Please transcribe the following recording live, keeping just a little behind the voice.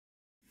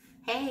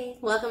Hey,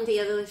 welcome to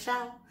Yoga with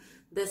Shell.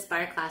 This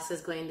barre class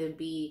is going to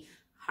be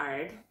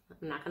hard,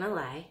 I'm not going to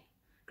lie.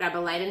 Grab a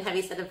light and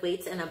heavy set of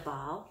weights and a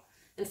ball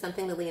and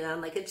something to lean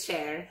on like a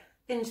chair.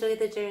 Enjoy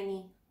the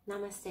journey.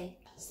 Namaste.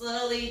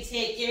 Slowly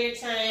take your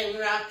time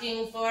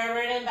rocking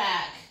forward and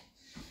back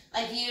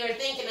like you were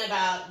thinking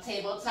about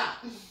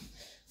tabletop.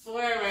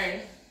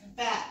 Forward,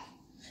 back.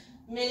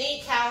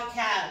 Mini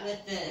cow-cat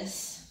with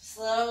this.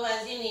 Slow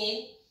as you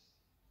need.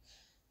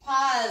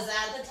 Pause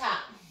at the top.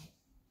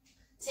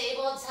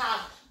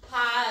 Tabletop,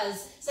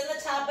 pause. Send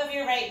the top of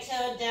your right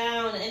toe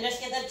down and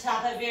just get the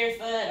top of your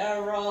foot a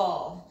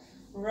roll.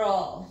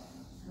 Roll,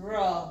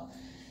 roll.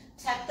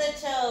 Tuck the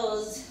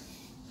toes.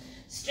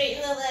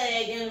 Straighten the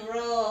leg and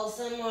roll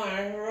some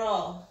more.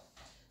 Roll,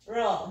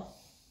 roll.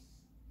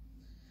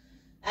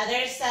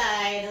 Other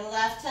side,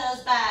 left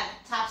toes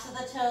back, tops of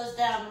the toes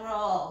down,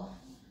 roll,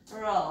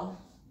 roll.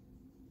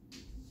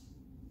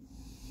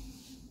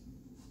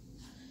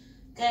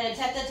 Good,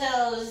 tuck the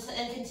toes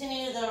and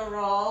continue the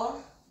roll,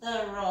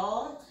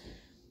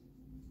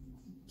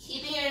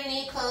 Keeping your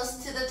knee close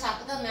to the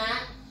top of the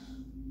mat.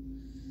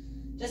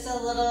 Just a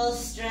little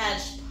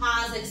stretch,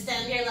 pause,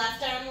 extend your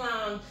left arm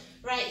long.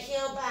 Right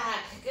heel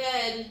back,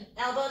 good.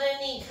 Elbow to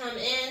knee, come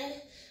in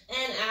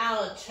and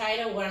out. Try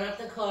to warm up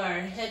the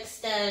core.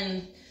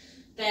 Extend,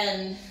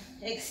 bend,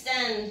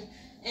 extend,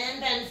 and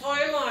bend.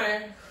 4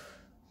 more.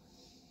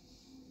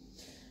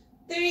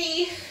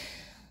 3,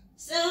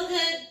 so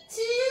good.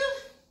 2.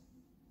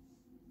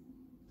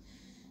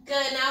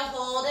 Good, now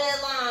hold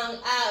it long,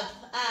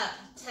 up,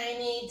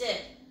 tiny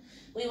dip.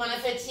 We want to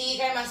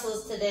fatigue our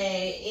muscles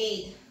today.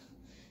 8,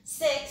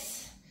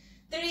 6,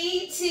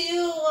 3,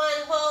 2, 1,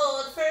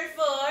 hold for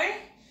 4,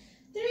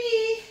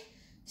 3,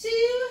 2,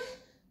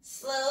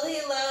 slowly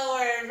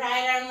lower,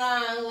 right arm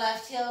long,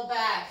 left heel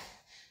back,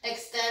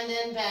 extend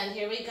and bend,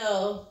 here we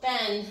go,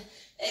 bend,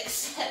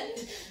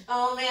 extend,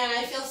 oh man,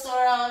 I feel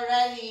sore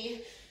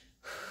already.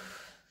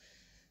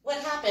 What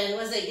happened?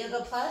 Was it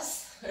Yoga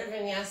Plus or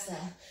Vinyasa?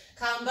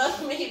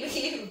 Combo,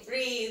 maybe,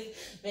 breathe,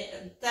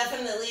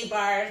 definitely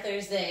barre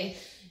Thursday.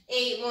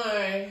 8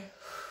 more.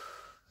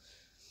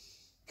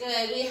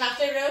 Good, we have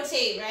to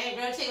rotate, right?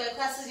 Rotate what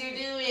classes you're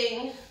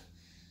doing.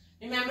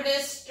 Remember to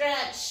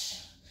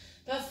stretch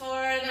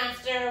before and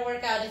after a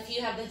workout if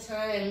you have the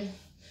time,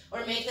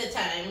 or make the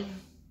time.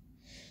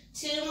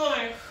 2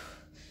 more.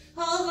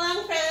 Hold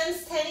long,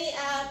 friends, tiny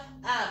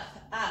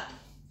up.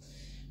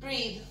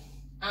 Breathe,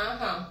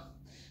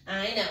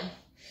 I know.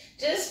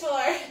 Just 4,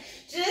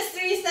 just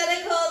 3,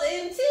 static hold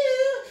in 2,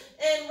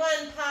 and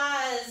 1,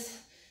 pause.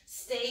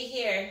 Stay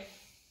here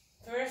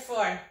for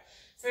 4,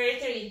 for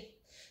 3,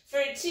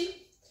 for 2,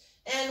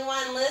 and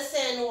 1.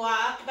 Listen,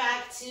 walk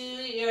back to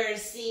your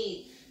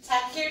seat.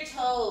 Tuck your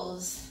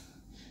toes,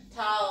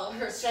 tall,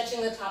 or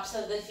stretching the tops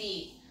of the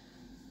feet.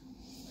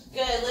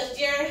 Good, lift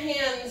your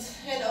hands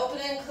and open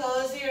and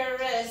close your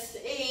wrists.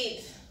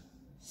 8,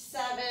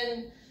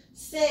 7,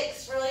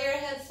 6, roll your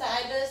head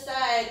side to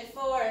side.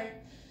 4,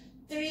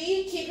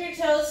 3, keep your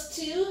toes.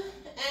 2,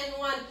 and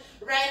 1.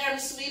 Right arm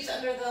sweeps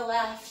under the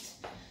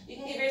left. You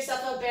can give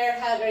yourself a bear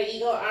hug or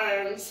eagle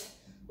arms.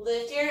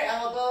 Lift your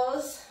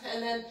elbows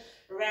and then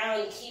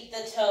round, keep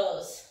the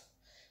toes.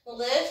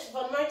 Lift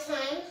 1 more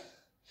time,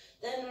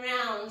 then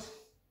round.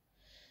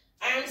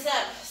 Arms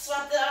up,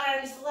 swap the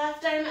arms,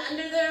 left arm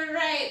under the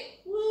right.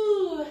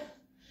 Woo!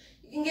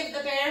 You can give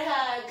the bear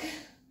hug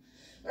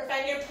or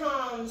find your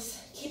palms.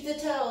 Keep the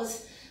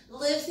toes.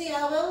 Lift the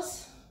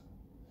elbows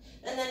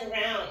and then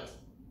round.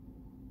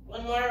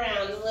 1 more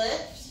round,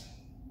 lift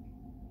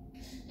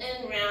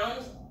and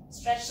round.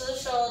 Stretch those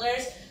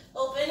shoulders,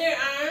 open your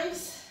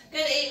arms.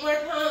 Good, 8 more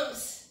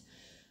pumps.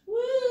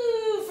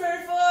 Woo!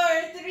 For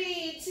 4,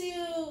 3, 2,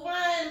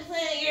 1.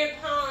 Plant your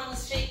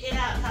palms, shake it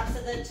out, tops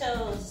of the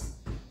toes.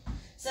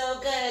 So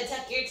good,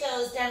 tuck your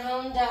toes,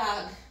 down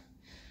dog.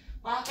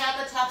 Walk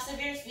out the tops of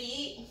your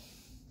feet.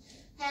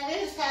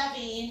 Head is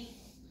heavy.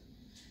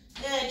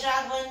 Good,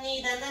 jog 1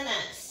 knee, then the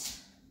next.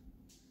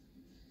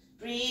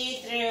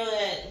 Breathe through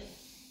it.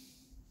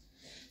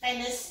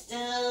 Find a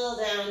still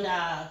down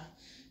dog.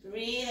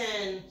 Breathe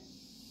in.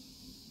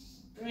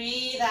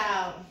 Breathe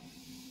out.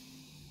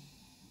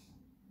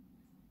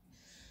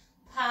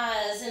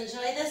 Pause,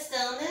 enjoy the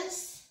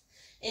stillness.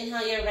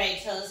 Inhale your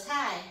right toes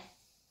high.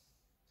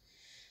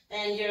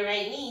 Bend your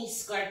right knee,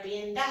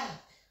 scorpion dog.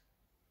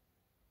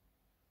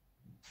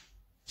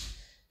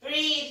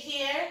 Breathe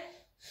here.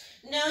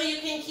 Know you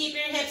can keep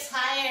your hips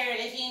higher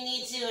if you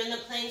need to in the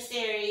plank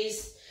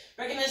series.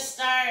 We're gonna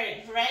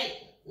start right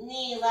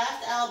knee,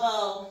 left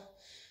elbow,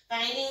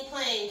 finding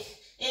plank.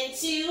 In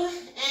 2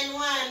 and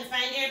 1,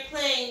 find your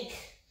plank.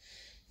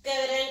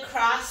 Good, and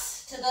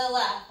cross to the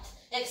left.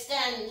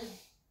 Extend,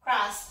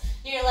 cross.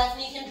 Your left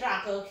knee can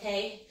drop,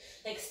 okay?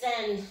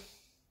 Extend.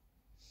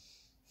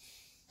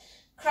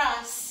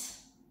 Cross.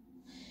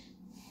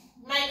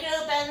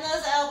 Micro bend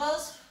those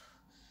elbows.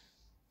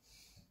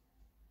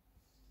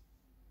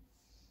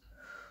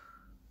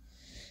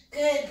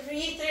 Good,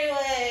 breathe through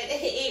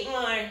it. 8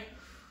 more.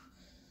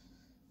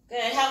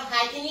 Good, how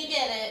high can you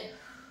get it?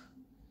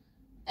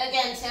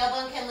 Again,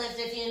 tailbone can lift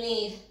if you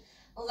need.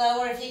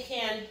 Lower if you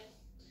can.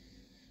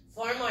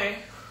 4 more.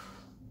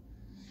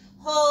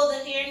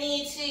 Hold your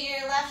knee to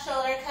your left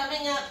shoulder,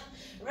 coming up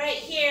right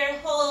here.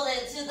 Hold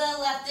it to the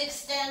left,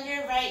 extend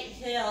your right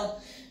heel.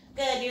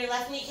 Good, your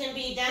left knee can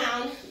be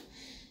down.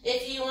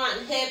 If you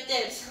want hip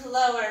dips,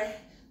 lower,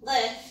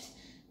 lift,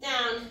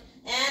 down,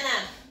 and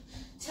up.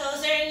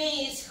 Toes or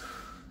knees,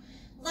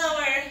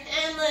 lower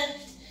and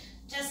lift,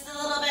 just a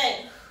little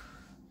bit.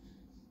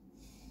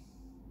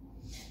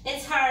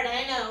 It's hard,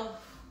 I know.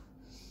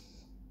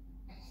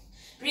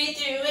 Breathe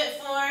through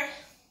it. 4,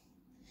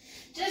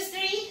 just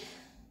 3,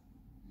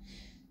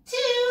 2,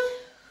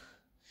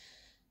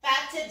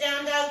 back to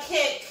down dog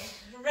kick.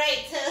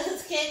 Right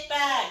toes kick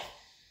back.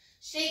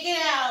 Shake it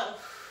out.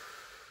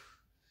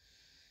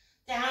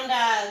 Down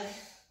dog.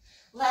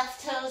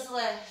 Left toes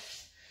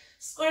lift.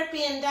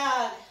 Scorpion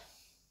dog.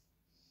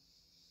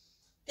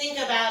 Think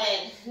about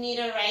it. Knee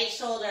to right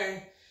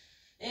shoulder.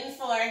 In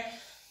 4,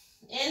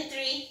 in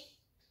 3,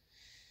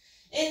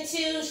 in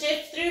 2,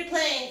 shift through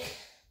plank.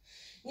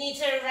 Knee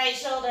to right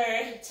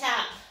shoulder,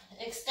 tap,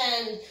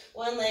 extend,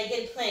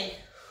 one-legged plank.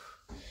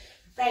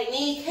 Right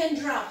knee can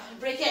drop.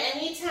 Break at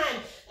any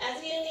time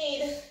as you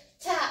need.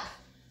 Tap.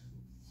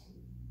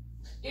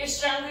 You're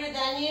stronger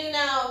than you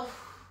know.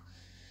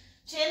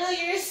 Channel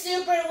your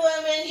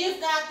superwoman.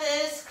 You've got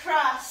this.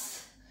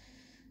 Cross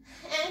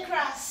and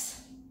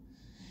cross.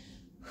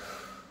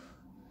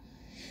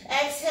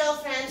 Exhale,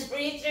 friends.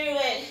 Breathe through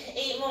it.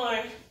 8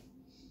 more.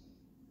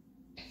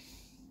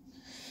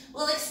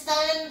 We'll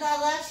extend the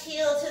left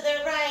heel to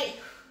the right.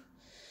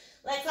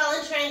 Like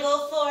fallen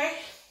triangle. 4,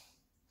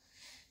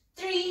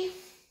 3,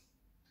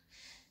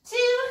 2.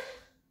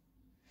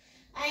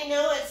 I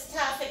know it's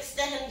tough.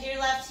 Extend your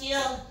left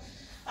heel.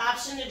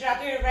 Option to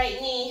drop your right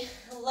knee.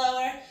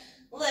 Lower,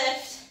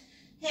 lift,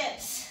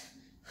 hips.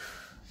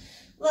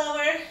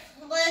 Lower,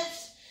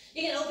 lift.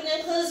 You can open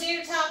and close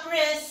your top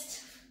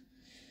wrist.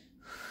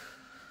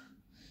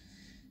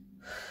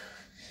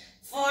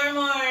 4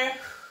 more.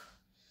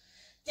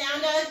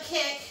 Down dog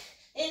kick.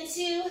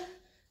 Into.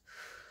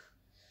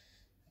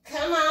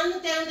 Come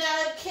on, down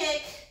dog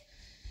kick.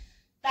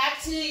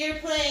 Back to your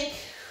plank.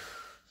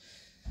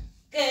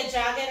 Good,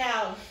 jog it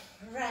out.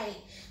 Right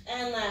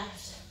and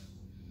left.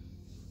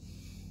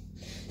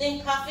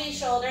 Think puffy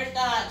shoulder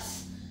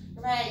thoughts.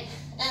 Right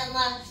and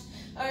left,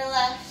 or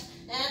left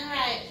and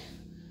right.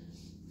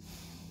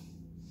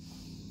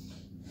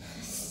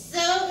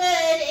 So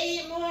good,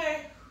 8 more.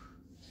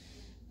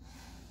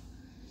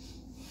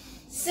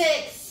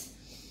 6.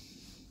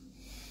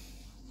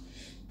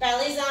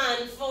 Belly's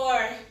on.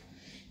 4.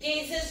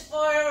 Gazes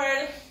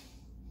forward.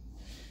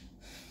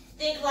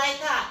 Think light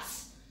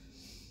thoughts.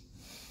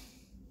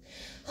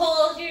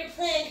 Hold your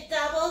plank.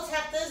 Double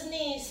tap those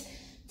knees.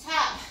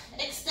 Tap,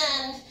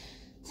 extend,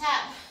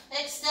 tap,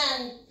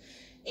 extend.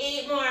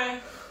 8 more.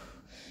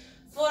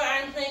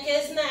 Forearm plank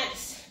is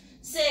next.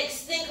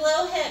 6. Think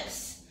low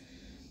hips.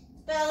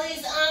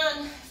 Belly's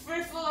on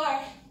for 4.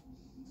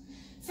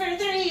 For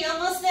 3,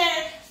 almost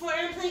there.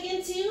 Forearm plank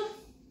in 2.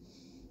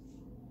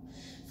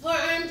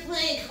 Forearm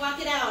plank, walk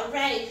it out.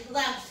 Right,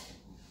 left.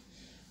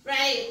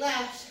 Right,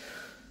 left.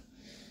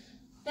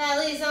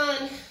 Belly's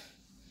on.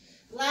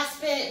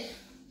 Last bit.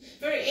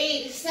 For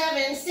 8,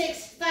 7,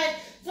 6, 5,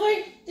 4,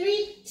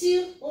 3,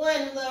 2,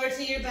 1. Lower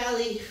to your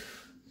belly.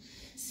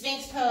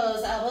 Sphinx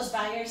pose, elbows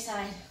by your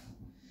side.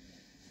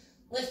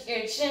 Lift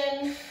your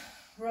chin.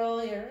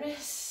 Roll your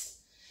wrists.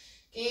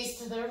 Gaze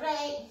to the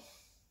right.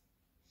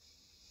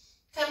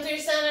 Come through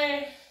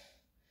center.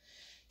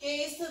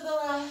 Gaze to the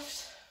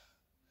left.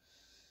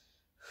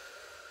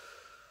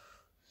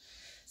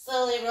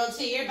 Slowly roll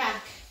to your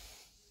back.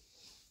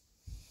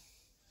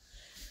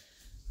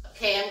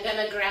 Okay, I'm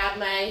gonna grab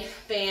my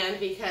band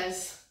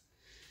because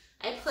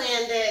I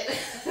planned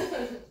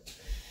it.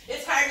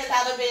 It's hard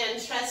without a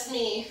band, trust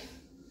me.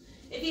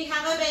 If you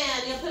have a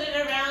band, you'll put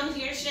it around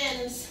your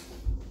shins.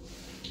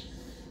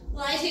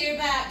 Lie to your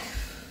back.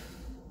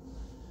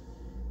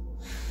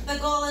 The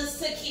goal is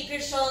to keep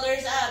your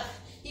shoulders up.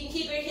 You can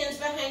keep your hands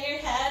behind your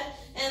head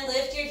and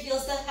lift your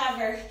heels to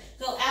hover.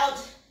 Go out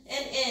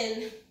and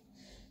in.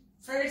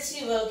 For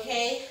 2,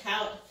 okay?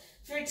 Out.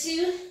 For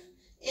 2,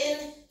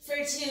 in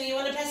for 2. You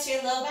want to press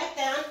your low back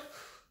down.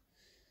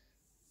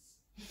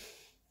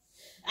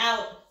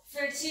 Out.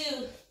 For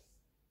 2.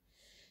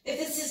 If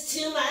this is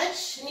too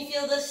much and you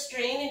feel the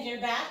strain in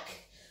your back,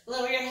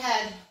 lower your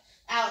head.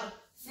 Out.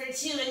 For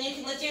 2, and you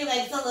can lift your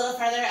legs a little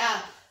farther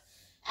up.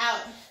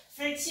 Out.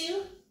 For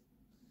 2.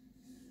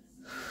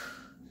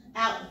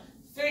 Out.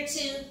 For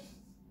 2.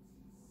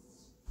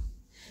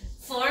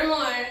 4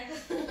 more.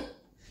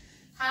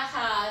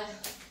 Ha-ha.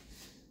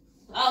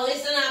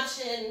 Always an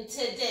option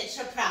to ditch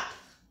a prop.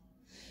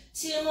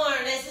 2 more,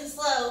 nice and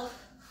slow.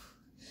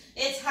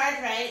 It's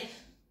hard, right?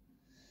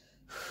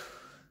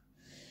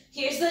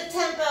 Here's the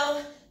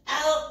tempo.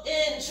 Out,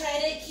 in.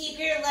 Try to keep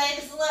your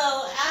legs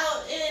low.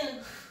 Out,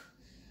 in.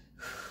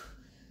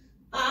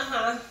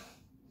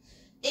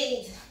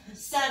 8,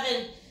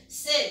 7,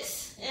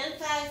 6, and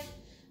 5,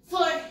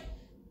 4,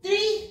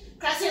 3.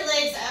 Cross your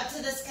legs up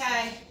to the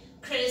sky.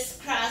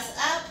 Crisscross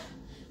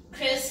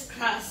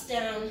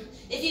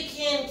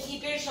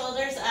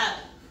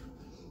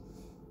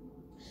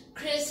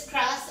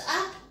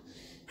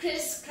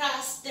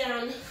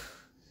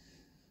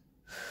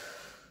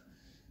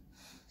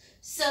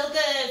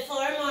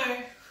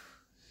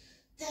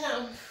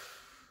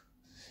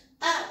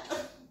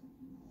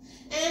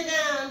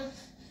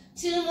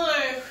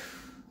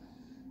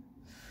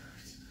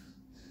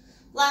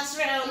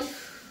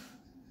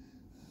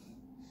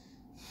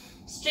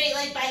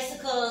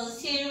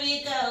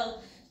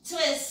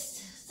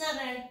twist,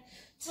 center,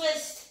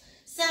 twist,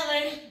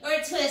 center,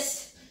 or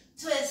twist,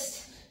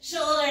 twist,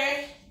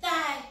 shoulder,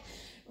 thigh.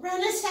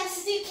 Run as fast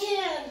as you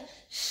can.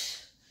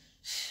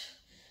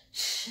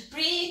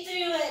 Breathe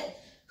through it.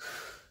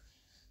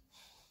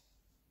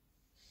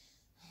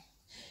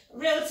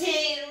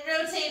 Rotate,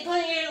 rotate,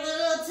 point your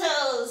little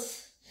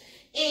toes.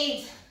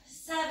 8,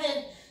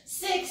 7,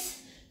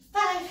 6,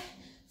 5,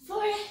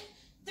 4,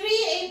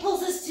 3. 8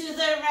 pulses to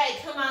the right.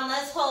 Come on,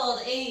 let's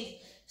hold. 8,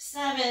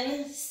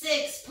 7,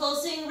 6,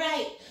 pulsing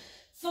right.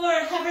 4,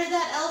 hover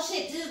that L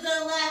shape to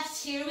the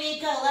left. Here we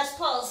go. Let's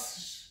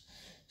pulse.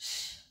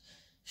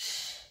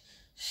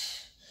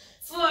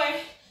 4,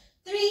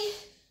 3,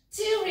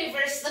 2.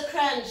 Reverse the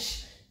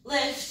crunch.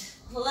 Lift,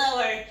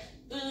 lower.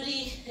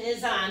 Booty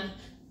is on.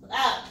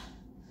 Up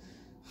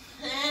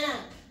and up.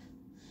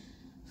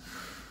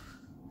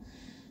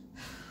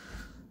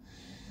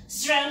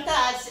 Strong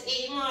thoughts.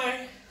 8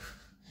 more.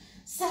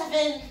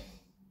 7.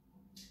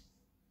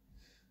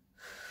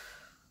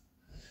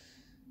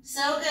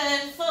 So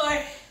good.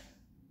 4,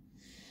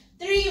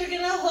 3. We're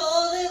gonna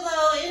hold it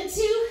low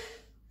into.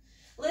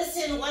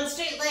 Listen, one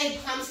straight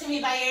leg, palms can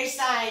be by your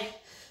side.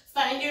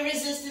 Find your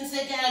resistance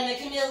again. It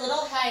can be a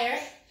little higher.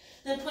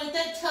 Then point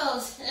the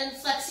toes and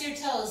flex your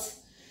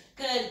toes.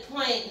 Good.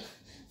 Point.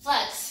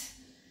 Flex.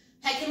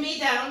 Head can be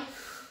down.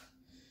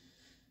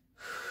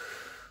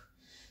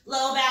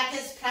 Low back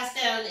is pressed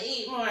down.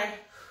 8 more.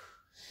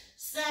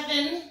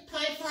 7.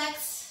 Point flex.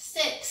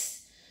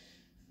 6.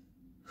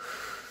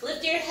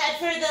 Lift your head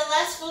for the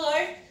last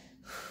 4.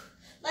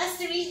 Last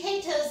 3.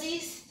 Hey,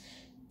 toesies.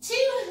 2.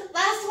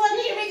 Last 1.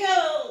 Here we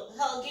go.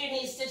 Hold your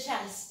knees to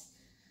chest.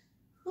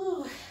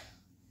 Whew.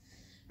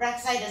 Rock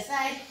side to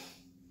side.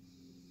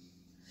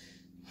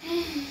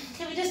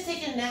 Can we just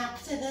take a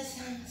nap to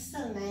this?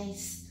 So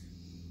nice.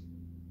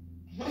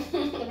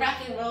 Rock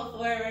and roll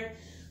forward.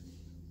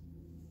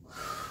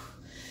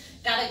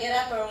 Gotta get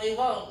up or we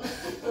won't.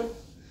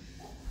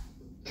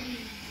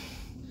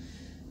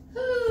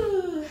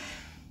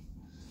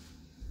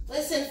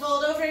 Listen,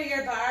 fold over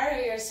your bar or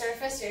your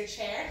surface, your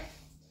chair.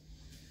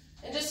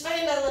 And just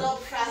find a little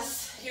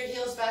press. Your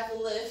heels back,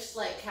 lift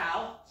like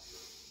cow.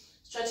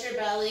 Stretch your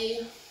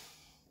belly.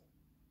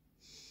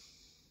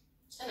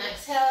 And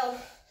exhale.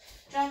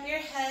 Drop your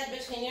head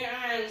between your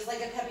arms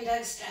like a puppy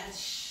dog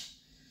stretch.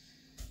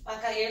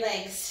 Walk out your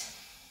legs.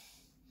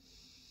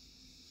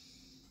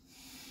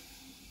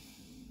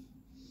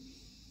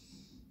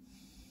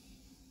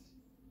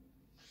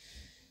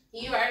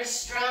 You are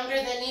stronger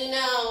than you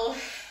know.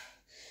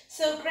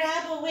 So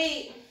grab a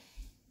weight.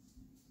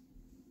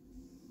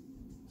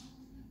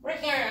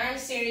 Working our arm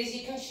series,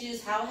 you can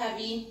choose how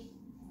heavy.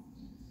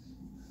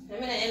 I'm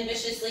going to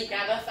ambitiously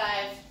grab a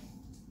 5.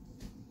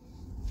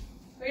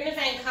 We're going to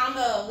find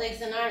combo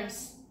legs and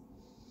arms.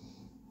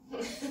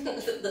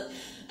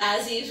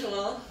 As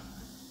usual,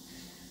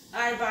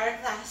 our bar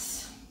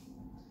class.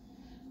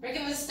 We're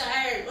going to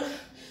start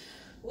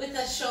with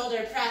a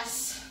shoulder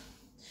press.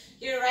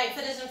 Your right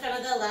foot is in front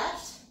of the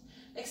left.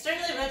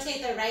 Externally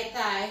rotate the right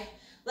thigh.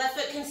 Left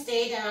foot can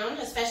stay down,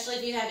 especially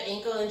if you have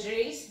ankle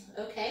injuries.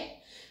 Okay.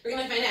 We're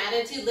going to find an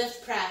attitude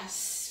lift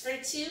press for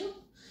 2.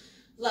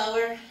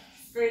 Lower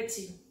for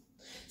 2.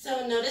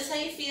 So notice how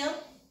you feel.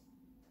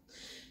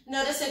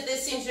 Notice if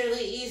this seems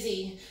really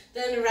easy.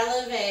 Then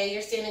releve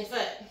your standing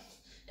foot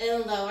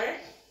and lower.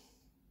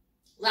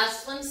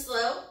 Last one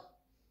slow.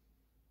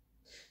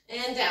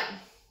 And down.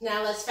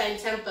 Now let's find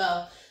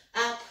tempo.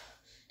 Up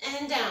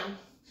and down.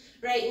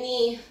 Right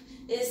knee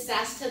is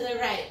sass to the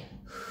right.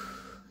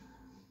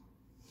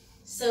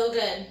 So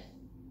good.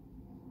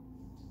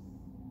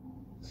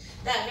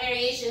 That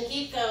variation,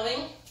 keep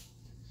going.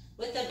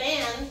 With the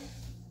band,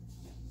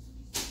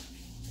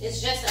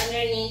 it's just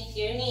underneath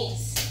your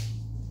knees.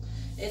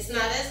 It's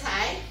not as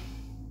high.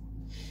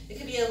 It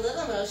could be a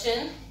little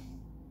motion.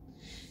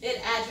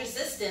 It adds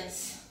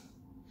resistance,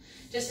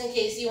 just in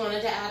case you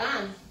wanted to add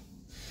on.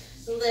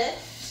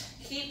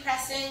 Lift, keep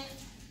pressing.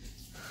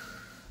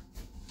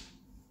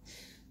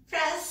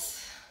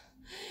 Press.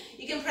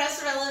 You can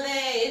press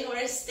releve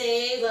or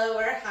stay low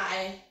or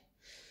high.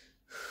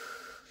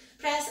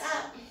 Press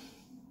up.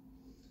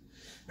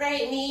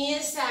 Right knee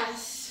is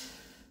sassed.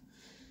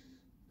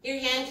 Your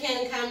hand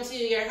can come to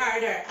your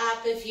heart or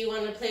up if you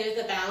want to play with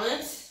the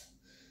balance.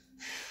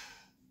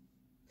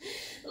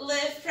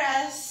 Lift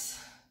press.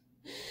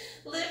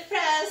 Lift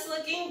press,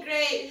 looking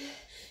great.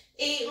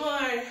 8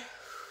 more.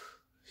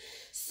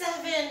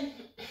 7.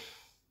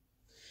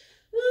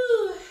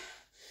 Woo.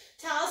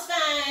 Tall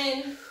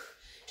spine.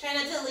 Try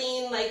not to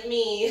lean like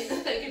me.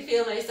 I can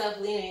feel myself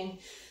leaning.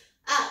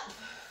 Up.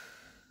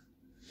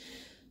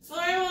 4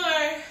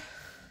 more.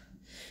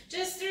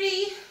 Just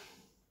 3.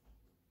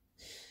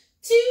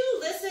 2.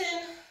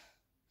 Listen.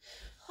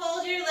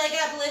 Hold your leg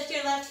up. Lift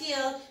your left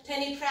heel.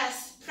 Tiny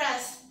press.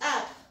 Press.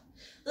 Up.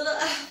 Little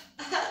up.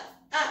 Up.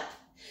 Up.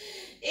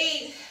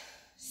 8.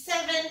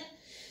 7.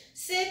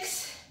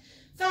 6.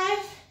 5.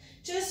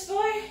 Just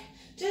 4.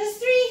 Just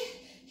 3.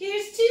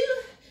 Here's 2.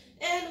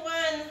 And 1.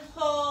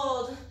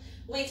 Hold.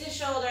 Weight to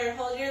shoulder.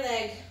 Hold your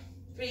leg.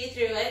 Breathe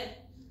through it.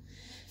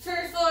 For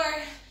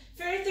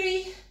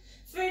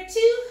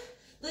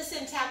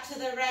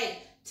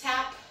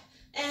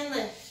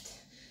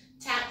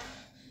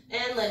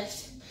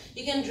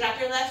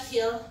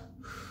heel.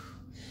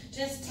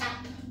 Just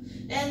tap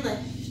and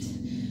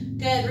lift.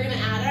 Good, we're gonna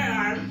add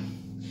our arm.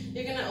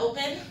 You're gonna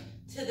open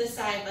to the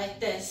side like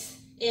this,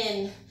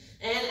 in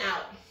and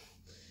out.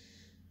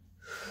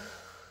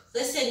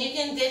 Listen, you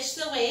can ditch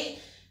the weight.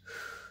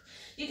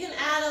 You can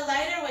add a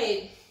lighter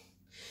weight.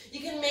 You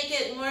can make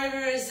it more of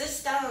a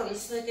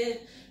resistance, like a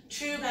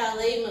true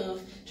ballet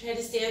move. Try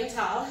to stand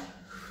tall.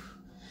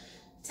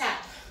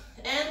 Tap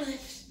and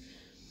lift.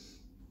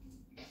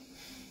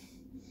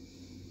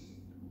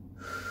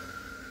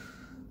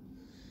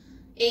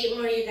 Eight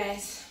more, you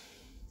guys.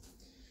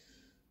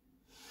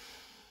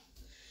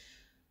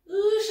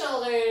 Ooh,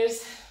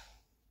 shoulders.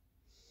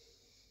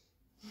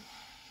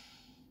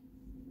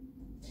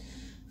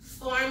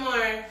 4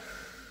 more.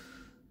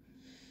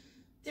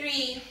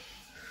 3,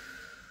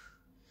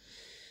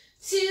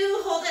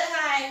 2, hold it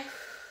high.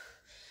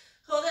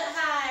 Hold it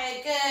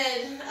high,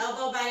 good.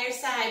 Elbow by your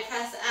side,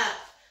 press up,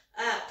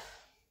 up,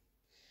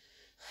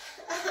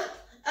 up,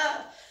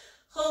 up.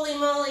 Holy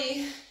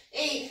moly.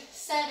 8,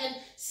 7,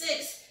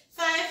 6,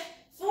 5,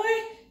 4,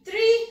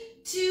 3,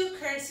 2,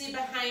 curtsy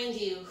behind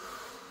you.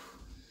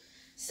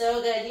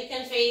 So good. You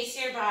can face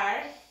your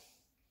bar.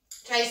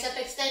 Tricep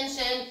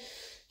extension.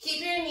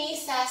 Keep your knee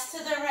sassed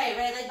to the right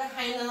leg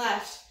behind the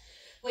left.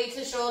 Weight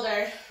to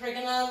shoulder. We're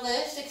gonna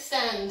lift,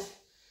 extend.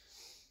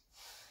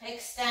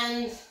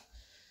 Extend.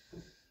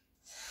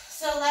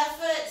 So left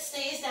foot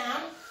stays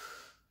down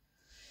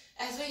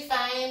as we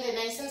find it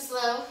nice and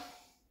slow.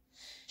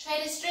 Try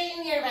to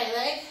straighten your right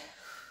leg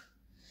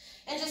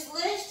and just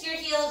lift your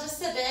heel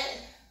just a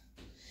bit.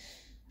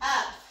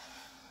 Up.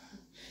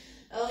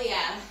 Oh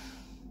yeah.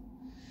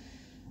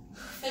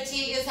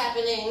 Fatigue is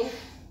happening.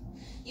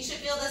 You should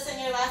feel this in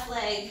your left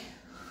leg.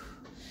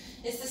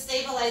 It's the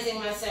stabilizing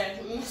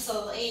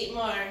muscle. 8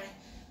 more.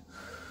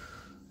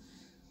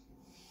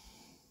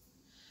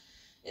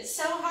 It's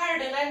so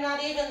hard and I'm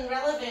not even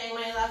relevating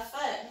my left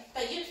foot,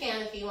 but you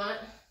can if you want.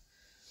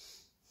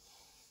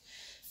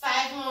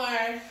 5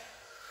 more.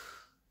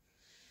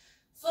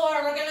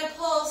 4, we're gonna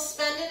pulse,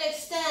 bend and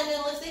extend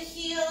and lift the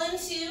heel in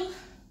 2.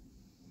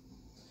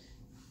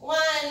 1,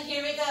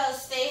 here we go,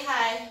 stay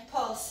high,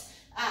 pulse,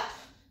 up,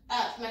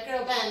 up,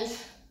 micro bend.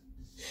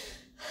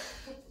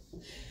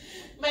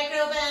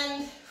 Micro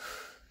bend.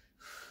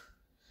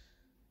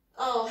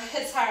 Oh,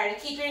 it's hard.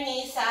 Keep your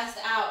knees sassed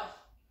out.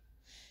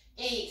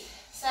 8,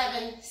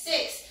 7,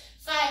 6,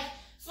 5,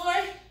 4,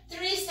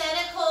 3,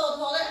 static hold.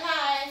 Hold it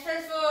high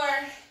for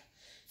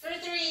 4, for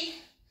 3,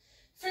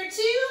 for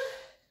 2.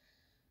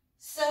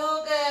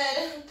 So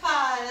good.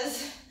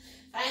 Pause.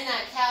 Find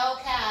that cow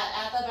cat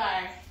at the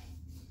bar.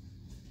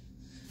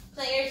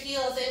 Play your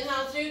heels.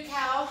 Inhale through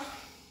cow.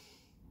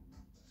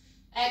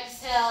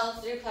 Exhale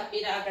through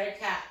puppy dog or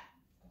cat.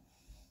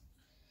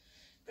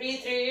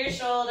 Breathe through your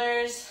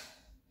shoulders,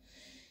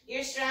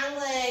 your strong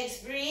legs.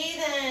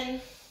 Breathe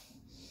in.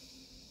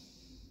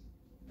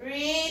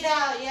 Breathe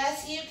out.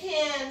 Yes, you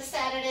can.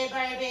 Saturday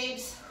bar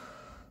babes.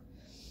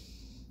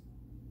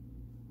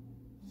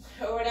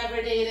 Or whatever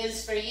day it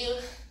is for you.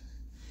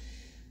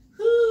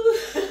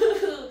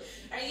 Whew.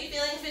 Are you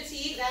feeling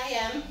fatigued? I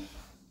am.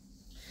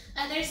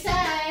 Other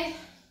side.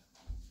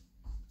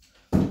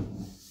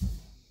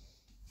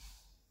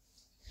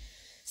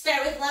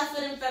 Start with left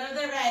foot in front of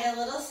the right. A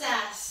little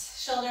sass.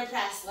 Shoulder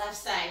press, left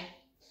side.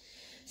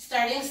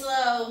 Starting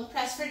slow,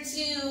 press for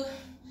 2,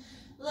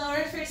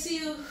 lower for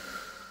 2.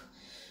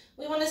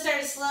 We want to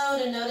start slow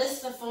to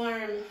notice the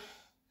form.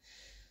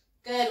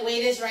 Good,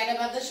 weight is right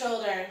above the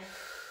shoulder.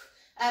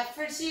 Up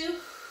for 2,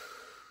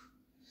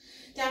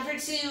 down for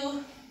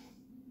 2.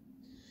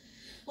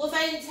 We'll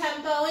find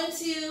tempo in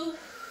 2.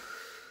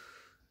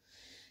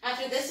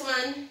 After this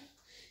one,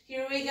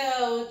 here we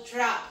go,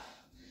 drop,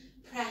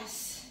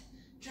 press,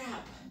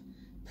 drop,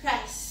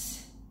 press.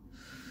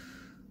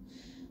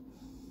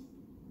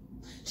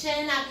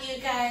 Chin up,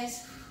 you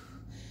guys.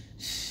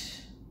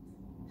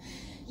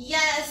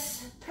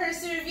 Yes,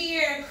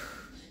 persevere.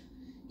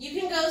 You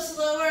can go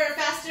slower or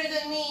faster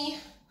than me.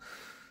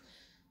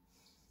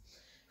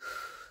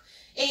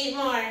 8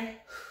 more.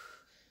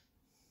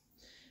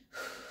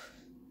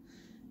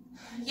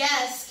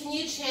 Yes, can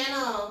you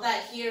channel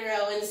that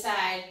hero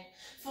inside?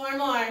 4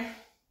 more.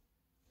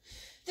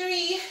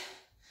 3.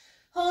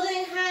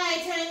 Holding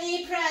high,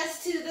 tiny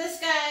press to the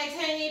sky.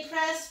 Tiny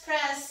press,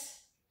 press.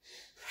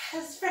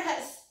 Press,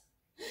 press.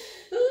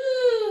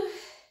 Ooh.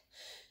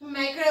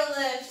 Micro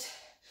lift.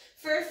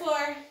 For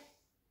 4.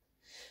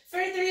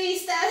 For 3.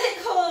 Static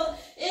hold.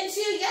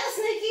 Into, yes,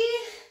 Nikki.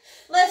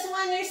 Last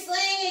 1, you're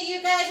slaying it.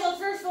 You guys hold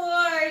for 4.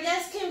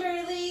 Yes,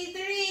 Kimberly.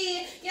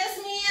 3. Yes,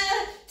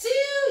 Mia. 2.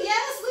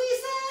 Yes,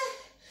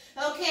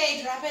 Lisa.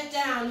 Okay, drop it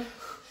down.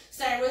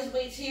 Start with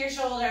weight to your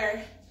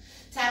shoulder.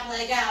 Tap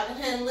leg out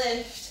and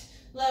lift.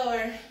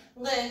 Lower.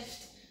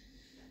 Lift.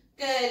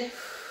 Good.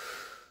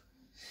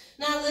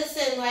 Now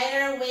listen,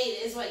 lighter weight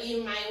is what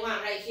you might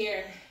want right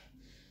here.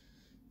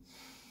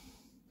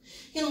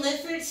 You can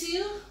lift for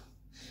 2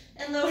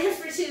 and lower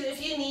for 2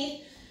 if you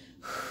need.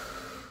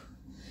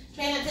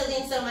 Try not to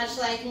lean so much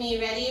like me.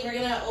 Ready? We're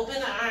going to open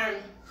the arm.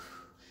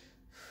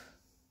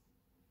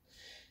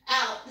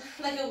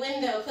 like a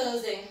window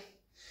closing.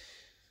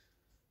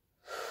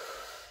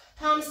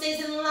 Palm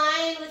stays in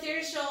line with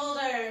your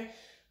shoulder.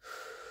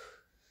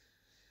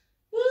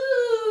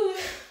 Woo!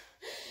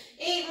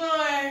 8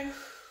 more.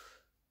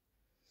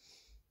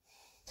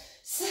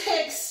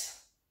 6.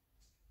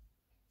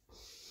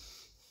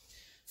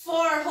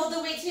 4, hold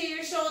the weight to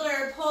your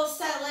shoulder, pulse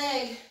that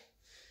leg.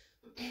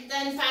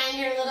 Then find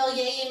your little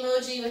yay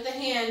emoji with the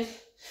hand.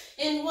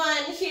 In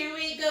 1, here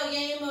we go,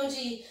 yay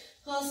emoji.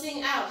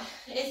 Pulsing out.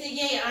 It's a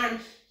yay arm.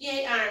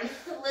 Yay arm.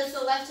 Lift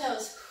the left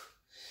toes.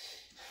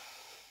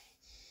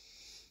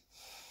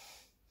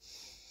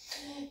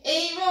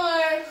 8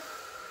 more.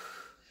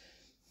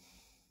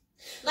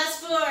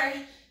 Last 4.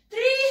 3,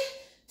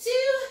 2.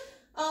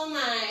 Oh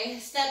my.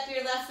 Step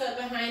your left foot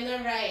behind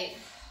the right.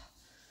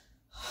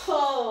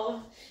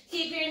 Oh.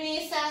 Keep your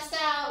knees sassed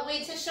out.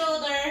 Weight to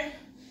shoulder.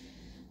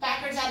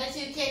 Backwards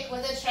attitude kick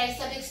with a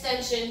tricep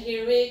extension.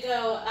 Here we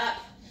go. Up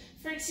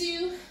for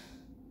 2.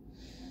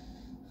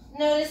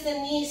 Notice the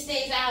knee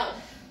stays out.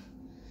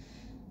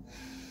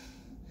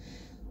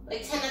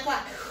 Like 10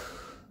 o'clock.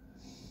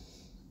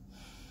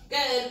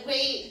 Good.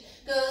 Weight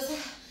goes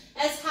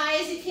as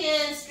high as you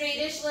can.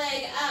 Straightish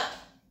leg. Up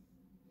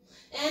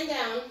and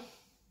down.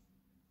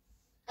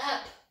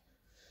 Up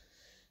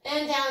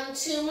and down.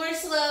 2 more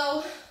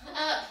slow.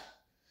 Up.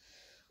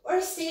 Or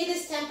stay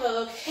this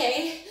tempo,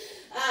 okay?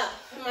 Up.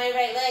 My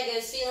right leg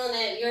is feeling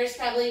it. Yours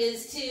probably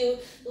is too.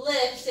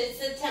 Lift. It's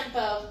the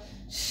tempo.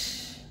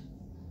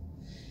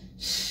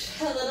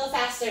 A little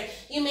faster.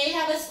 You may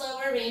have a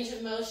slower range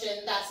of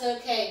motion. That's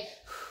okay.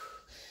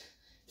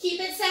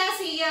 Keep it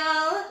sassy,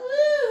 y'all.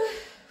 Woo.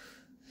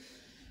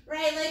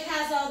 Right leg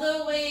has all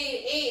the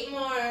weight. 8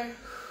 more.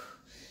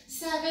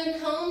 7.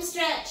 Home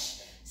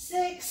stretch.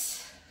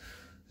 6.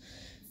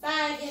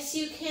 5. Yes,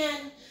 you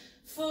can.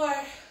 4.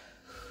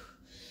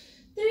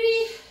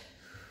 3.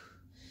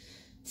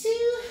 2.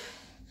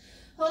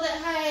 Hold it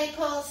high.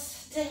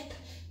 Pulse. Dip.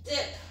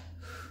 Dip.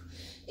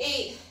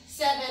 8.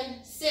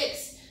 7.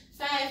 6.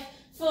 5.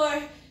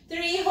 4.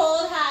 3.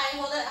 Hold high.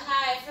 Hold it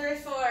high. For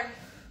 4.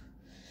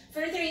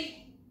 For 3.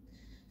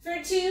 For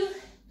 2,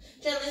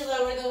 gently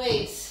lower the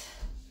weights.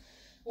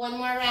 1 more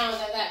round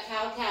of that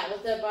cow-cat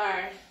with the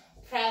bar.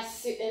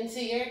 Press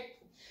into your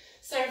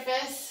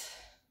surface.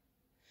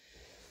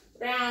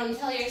 Round.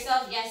 Tell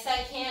yourself, yes,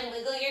 I can.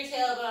 Wiggle your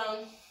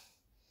tailbone.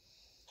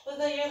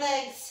 Wiggle your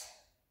legs.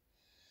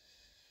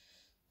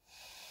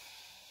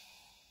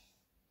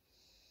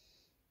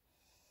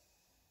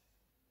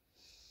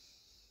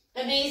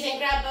 Amazing.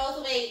 Grab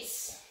both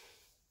weights.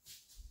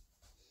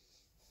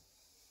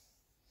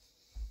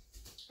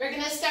 We're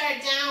going to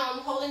start down,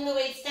 holding the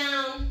weights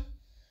down.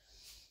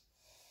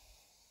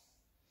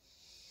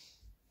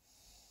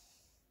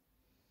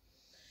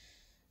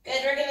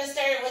 Good, we're going to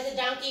start with a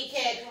donkey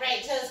kick.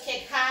 Right toes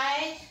kick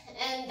high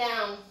and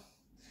down.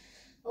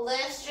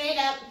 Lift straight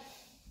up.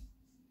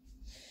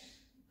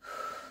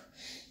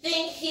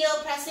 Think heel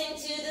pressing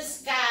to the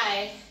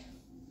sky.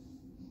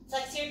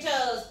 Flex your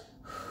toes.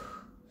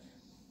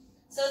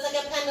 So it's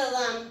like a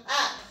pendulum.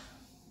 Up.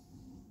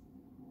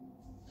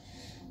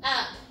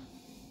 Up.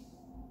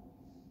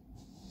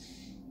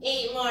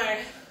 8 more.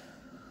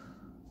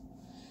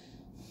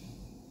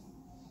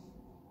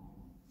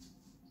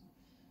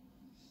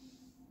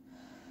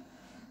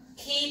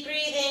 Keep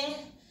breathing.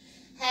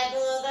 Head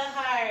below the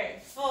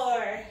heart.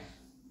 4.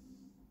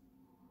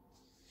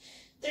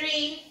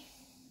 3.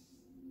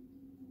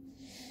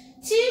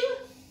 2.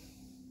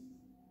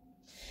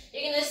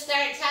 You're going to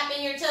start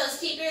tapping your toes.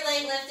 Keep your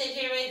leg lifted.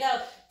 Here we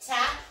go.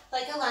 Tap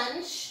like a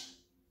lunge.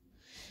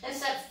 And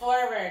step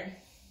forward.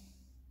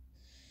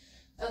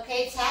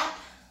 Okay, tap.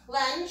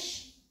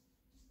 Lunge,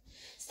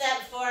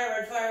 step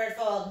forward, forward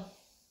fold.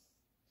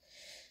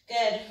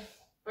 Good.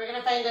 We're going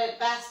to find it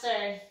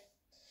faster.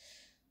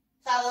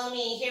 Follow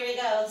me. Here we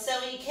go. So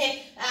we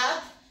kick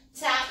up,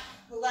 tap,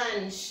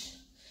 lunge.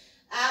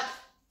 Up,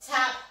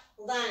 tap,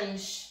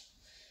 lunge.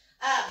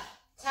 Up,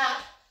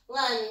 tap,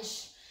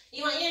 lunge.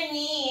 You want your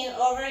knee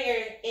over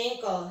your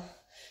ankle.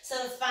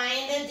 So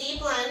find a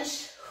deep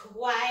lunge.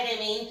 Wide, I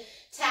mean.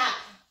 Tap,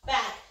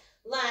 back,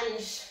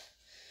 lunge.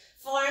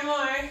 4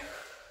 more.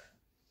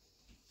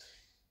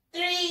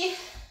 3,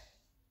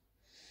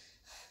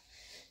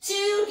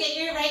 2, get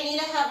your right knee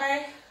to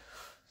hover.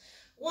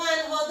 1,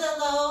 hold the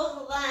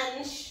low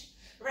lunge.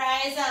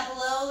 Rise up,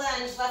 low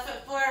lunge, left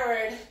foot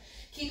forward.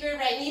 Keep your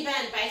right knee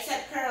bent,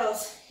 bicep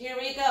curls. Here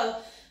we go.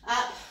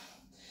 Up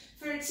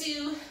for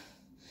 2,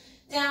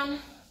 down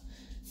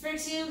for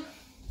 2.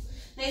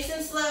 Nice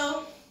and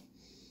slow.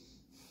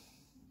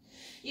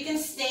 You can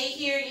stay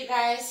here, you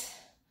guys.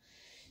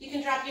 You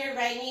can drop your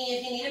right knee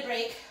if you need a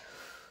break.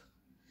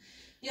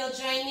 You'll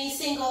join me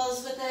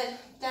singles with a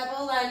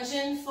double lunge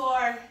in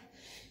 4,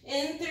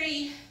 in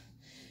 3,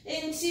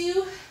 in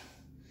 2.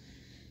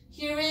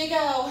 Here we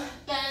go.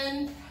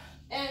 Bend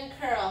and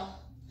curl.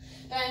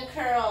 Bend,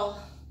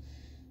 curl.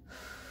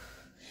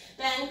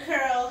 Bend,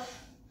 curl.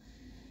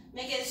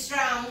 Make it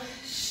strong.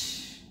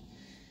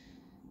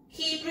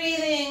 Keep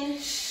breathing.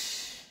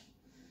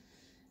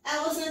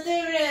 Elbows into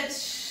the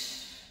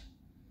ribs.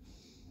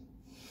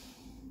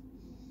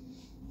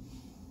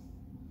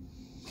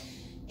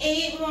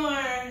 8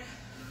 more.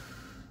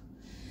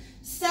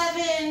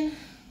 7,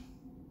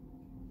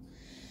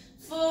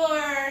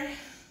 4,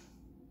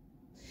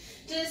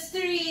 just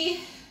 3.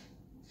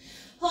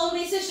 Hold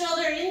waist to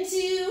shoulder in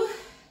 2.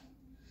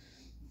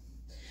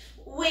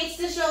 Weights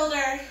to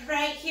shoulder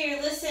right here.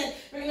 Listen,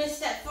 we're going to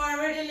step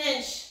forward an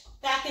inch,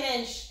 back an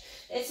inch.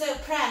 It's a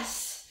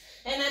press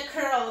and a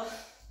curl.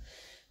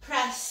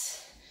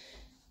 Press,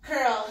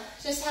 curl,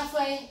 just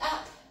halfway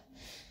up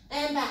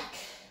and back.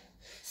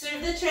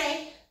 Serve the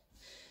tray.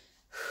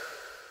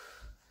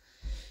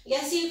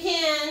 Yes, you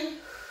can.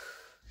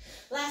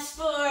 Last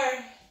 4,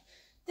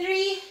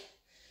 3,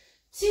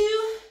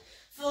 2,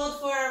 fold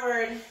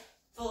forward,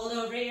 fold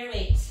over your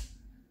weight.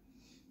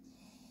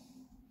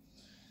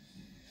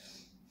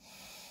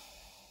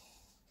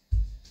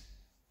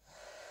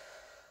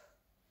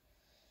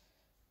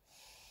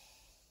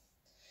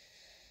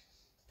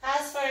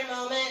 Pause for a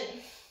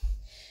moment.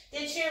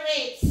 Ditch your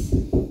weights.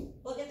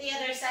 Look at the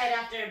other side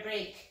after a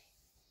break.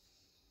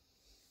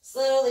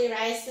 Slowly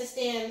rise to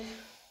stand.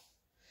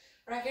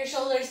 Rock your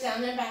shoulders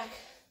down and back.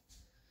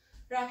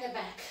 Rock it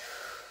back.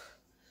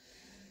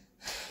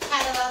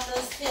 Paddle off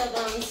those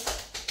tailbones.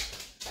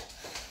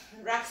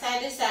 Rock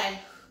side to side.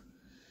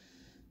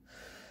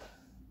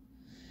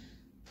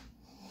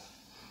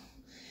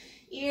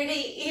 Ear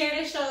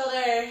to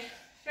shoulder.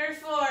 For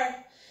 4,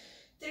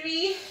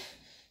 3,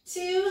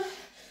 2.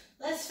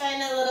 Let's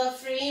find a little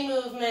free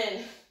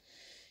movement.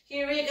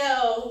 Here we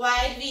go.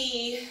 Wide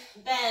V.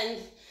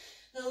 Bend.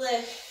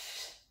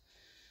 Lift.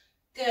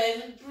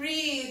 Good.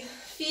 Breathe.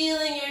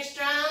 Feeling your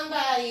strong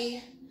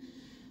body.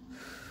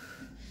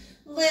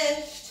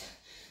 Lift.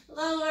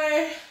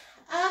 Lower.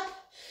 Up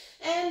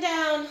and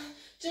down.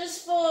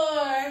 Just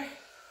 4.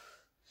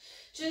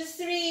 Just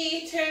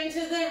 3. Turn to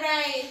the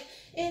right.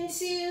 In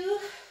 2.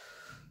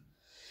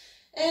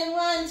 And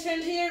 1. Turn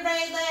to your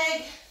right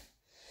leg.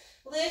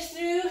 Lift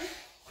through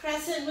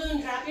crescent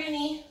moon. Drop your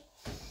knee.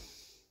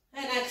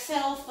 And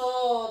exhale,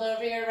 fold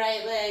over your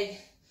right leg.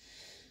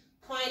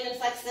 Point and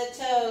flex the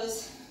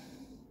toes.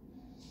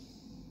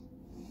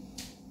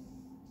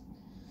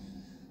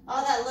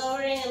 All that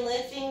lowering and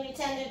lifting we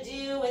tend to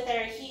do with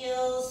our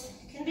heels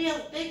can be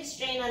a big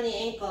strain on the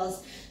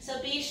ankles.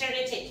 So be sure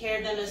to take care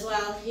of them as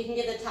well. You can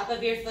give the top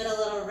of your foot a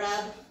little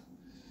rub.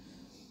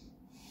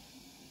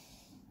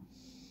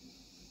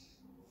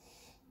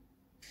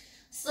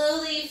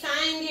 Slowly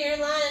find your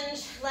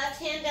lunge.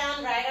 Left hand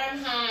down, right arm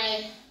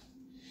high.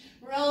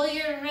 Roll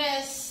your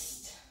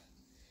wrist.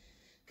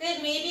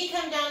 Good, maybe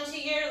come down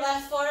to your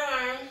left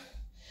forearm.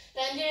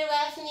 Bend your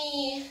left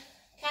knee.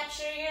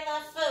 Capture your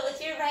left foot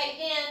with your right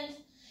hand.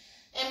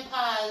 And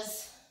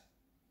pause.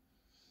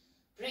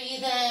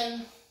 Breathe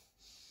in.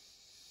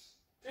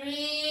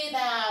 Breathe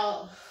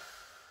out.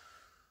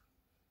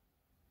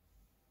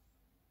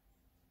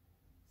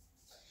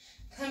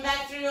 Come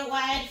back through a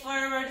wide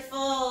forward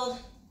fold.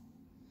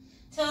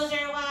 Toes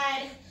are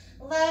wide.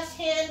 Left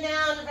hand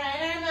down,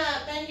 right arm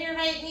up. Bend your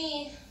right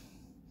knee.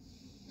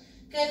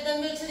 Good,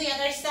 then move to the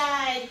other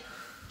side.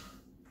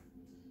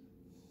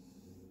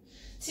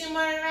 2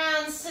 more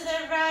rounds to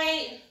the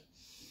right.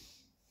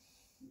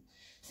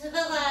 To the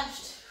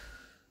left.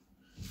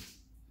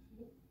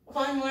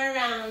 1 more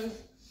round.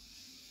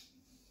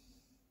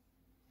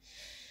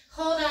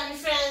 Hold on,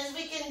 friends.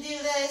 We can do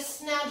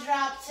this. Now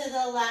drop to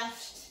the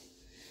left.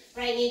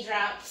 Right knee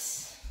drops.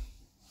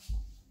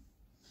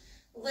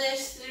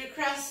 Lift through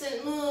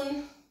crescent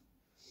moon.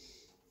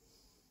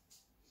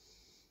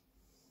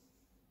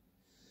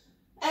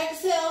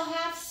 Exhale,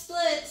 half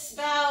splits.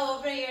 Bow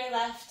over your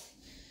left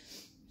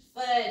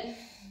foot.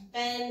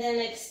 Bend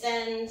and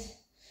extend.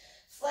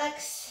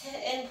 Flex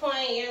and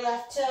point your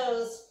left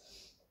toes.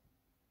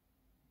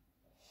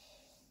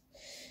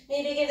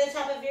 Maybe give the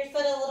top of your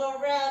foot a little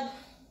rub.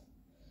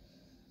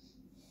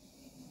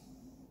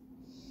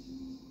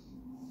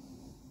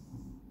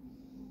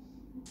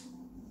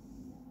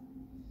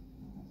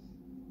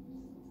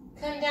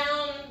 Come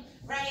down,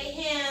 right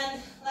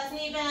hand, left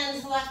knee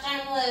bends, left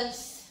arm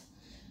lifts.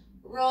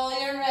 Roll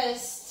your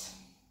wrist.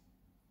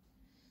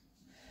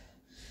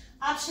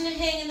 Option to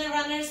hang in the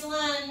runner's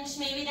lunge,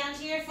 maybe down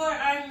to your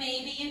forearm,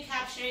 maybe you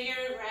capture your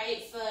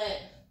right foot.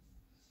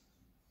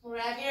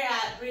 Wherever you're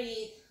at,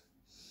 breathe.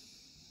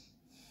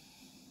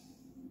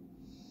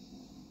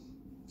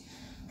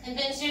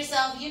 Convince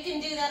yourself you can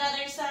do that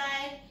other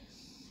side.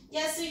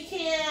 Yes, we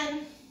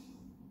can.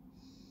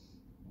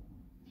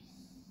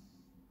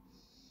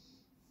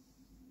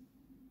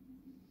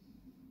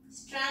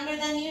 Stronger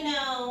than you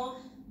know.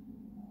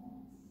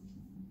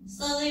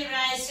 Slowly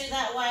rise through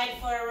that wide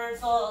forward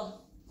fold.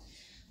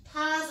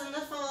 Pause on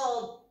the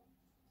fold.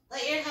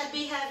 Let your head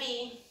be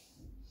heavy.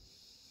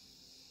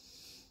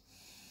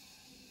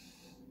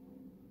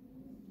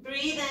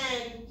 Breathe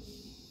in.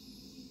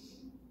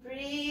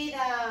 Breathe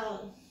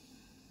out.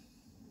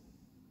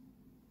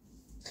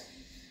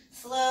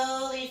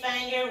 Slowly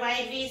find your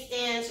wide V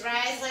stance.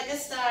 Rise like a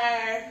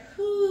star.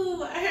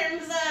 Whoo,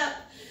 arms up.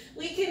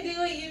 We can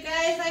do it, you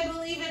guys. I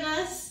believe in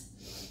us.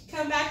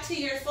 Come back to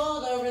your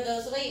fold over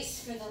those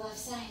weights for the left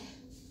side.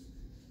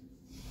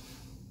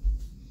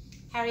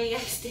 How are you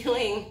guys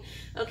doing?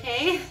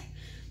 Okay?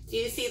 Do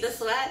you see the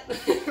sweat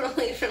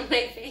rolling from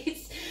my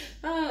face?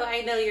 Oh,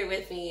 I know you're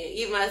with me.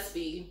 You must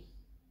be.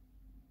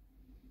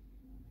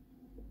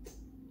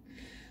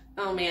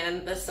 Oh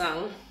man, this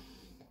song.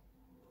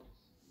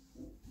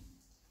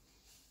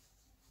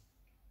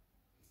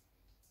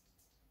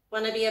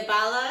 Wanna be a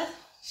bala?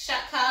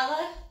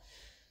 Shakala?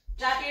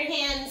 Drop your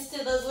hands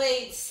to those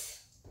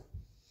weights.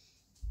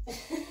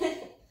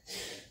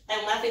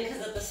 I'm laughing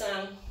because of the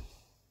song.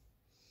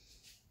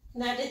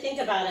 Now to think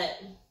about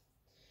it.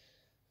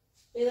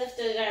 We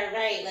lifted our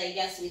right leg,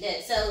 yes we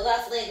did. So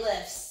left leg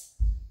lifts.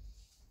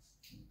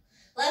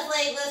 Left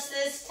leg lifts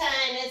this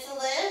time. It's a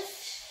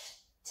lift,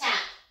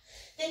 tap.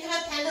 Think of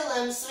a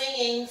pendulum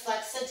swinging,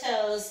 flex the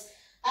toes,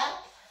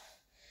 up,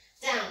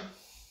 down.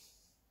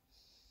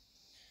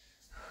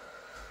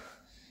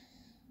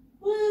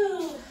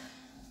 Woo.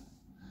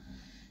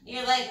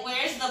 You're like,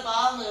 where's the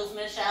ball move,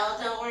 Michelle?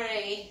 Don't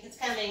worry, it's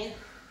coming.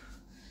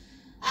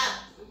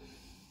 Up.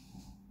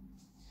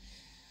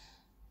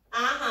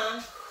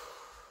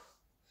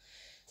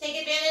 Take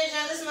advantage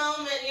of this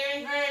moment. You're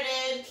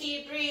inverted.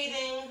 Keep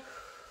breathing.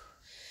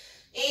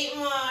 8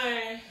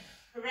 more.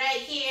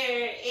 Right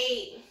here.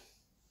 8.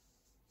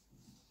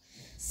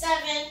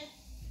 7.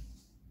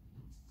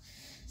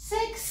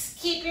 6.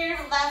 Keep your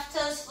left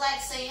toes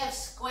flexed so you have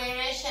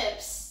squarish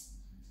hips.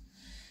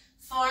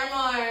 4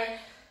 more.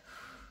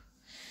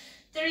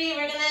 3.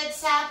 We're going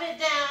to tap it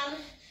down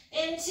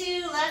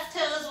into left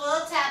toes.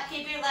 We'll tap.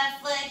 Keep your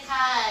left leg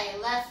high.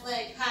 Left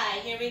leg high.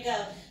 Here we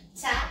go.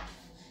 Tap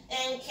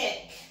and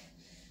kick.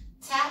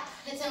 Tap.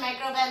 It's a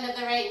micro bend of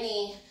the right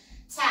knee.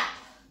 Tap.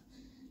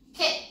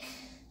 Kick.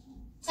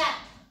 Tap.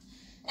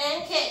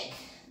 And kick.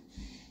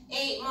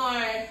 8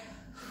 more.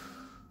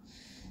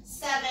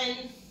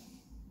 7.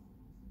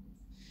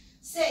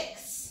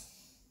 6.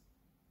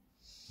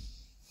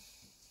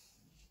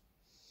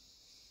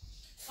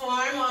 4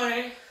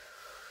 more.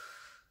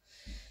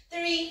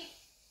 3.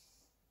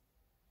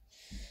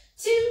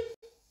 2.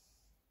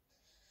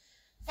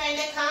 Find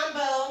a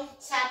combo.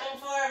 Tapping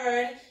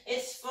forward.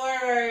 It's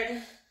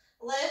forward.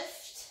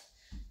 Lift.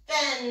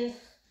 Bend.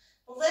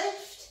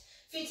 Lift.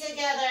 Feet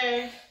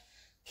together.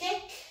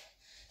 Kick.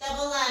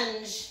 Double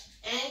lunge.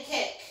 And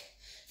kick.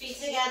 Feet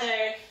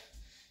together.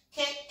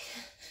 Kick.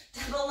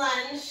 Double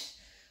lunge.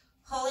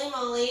 Holy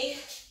moly.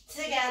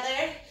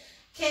 Together.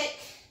 Kick.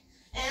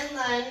 And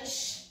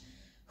lunge.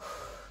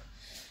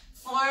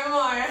 4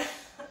 more.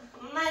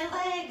 My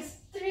legs.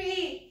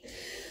 3.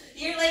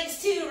 Your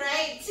legs too,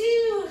 right?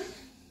 2.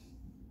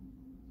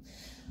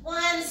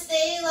 1.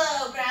 Stay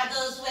low. Grab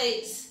those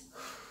weights.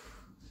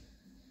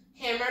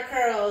 Hammer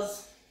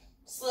curls.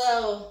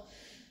 Slow.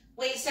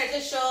 Weights start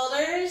to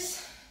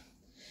shoulders.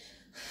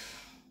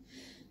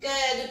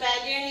 Good.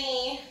 Bend your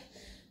knee.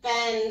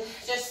 Bend.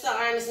 Just the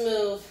arms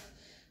move.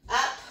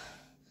 Up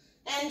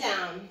and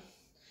down.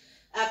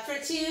 Up for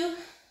 2.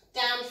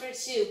 Down for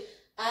 2.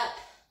 Up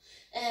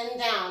and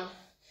down.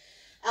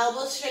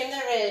 Elbows frame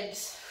the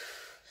ribs.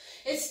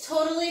 It's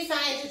totally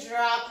fine to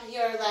drop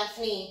your left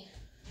knee.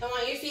 I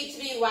want your feet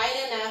to be wide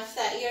enough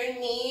that your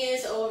knee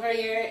is over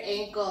your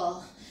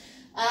ankle.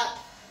 Up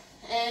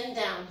and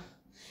down.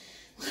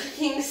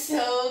 Looking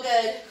so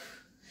good.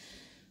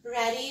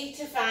 Ready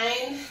to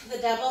find the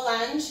double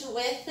lunge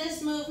with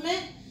this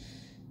movement?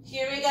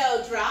 Here we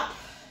go. Drop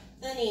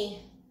the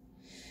knee.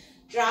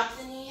 Drop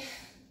the knee.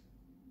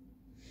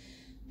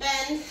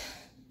 Bend.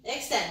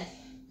 Extend.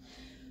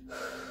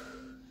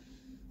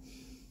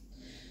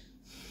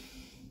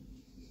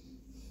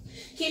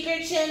 Keep your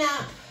chin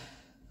up.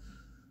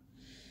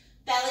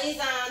 Belly's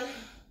on.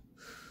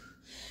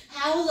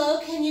 How low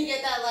can you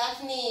get that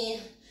left knee?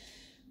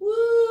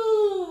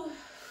 Woo!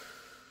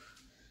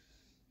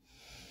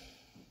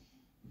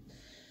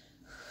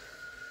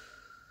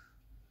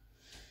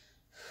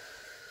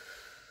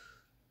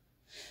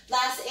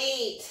 Last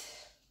 8.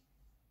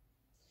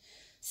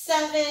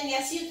 7.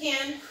 Yes, you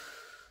can.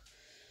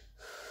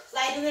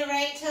 Lighten the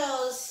right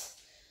toes.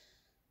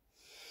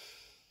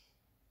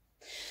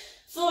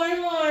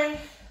 4 more.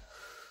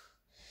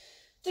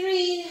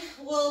 3.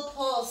 We'll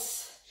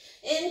pulse.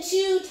 In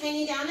 2.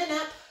 Tiny down and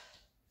up.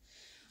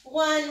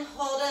 1.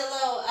 Hold it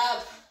low.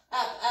 Up,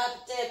 up,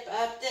 up, dip,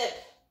 up,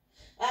 dip,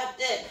 up,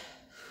 dip.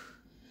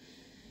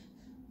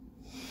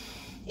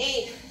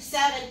 8,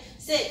 7,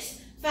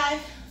 6, 5,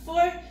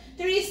 4,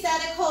 3.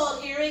 Static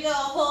hold. Here we go.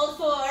 Hold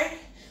 4.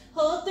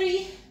 Hold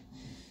 3,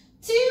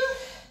 2.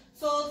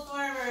 Fold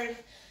forward.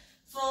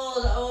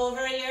 Fold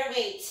over your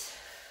weight.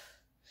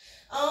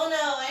 Oh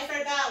no, I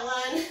forgot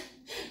one.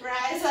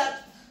 Rise up.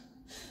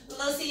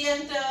 Lo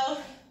siento.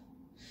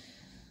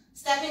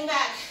 Stepping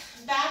back.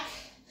 Back.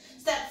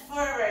 Step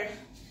forward.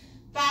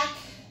 Back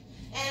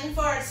and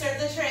forward. Serve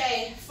the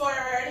tray.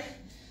 Forward.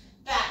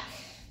 Back.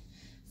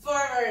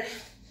 Forward.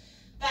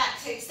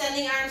 Back.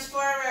 Extending arms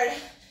forward.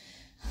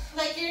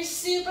 Like you're a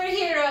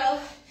superhero.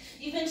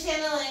 You've been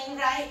channeling,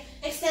 right?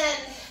 Extend.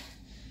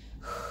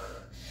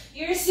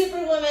 You're a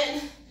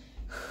superwoman.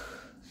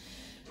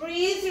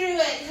 Breathe through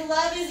it.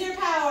 Love is your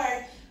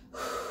power.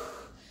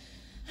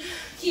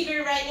 Keep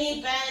your right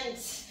knee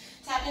bent.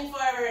 Tapping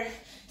forward,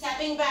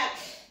 tapping back.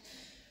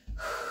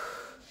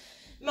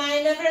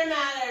 Mind over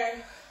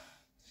matter.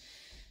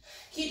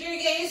 Keep your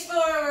gaze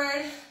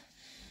forward.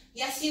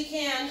 Yes, you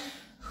can.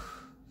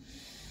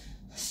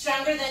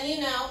 Stronger than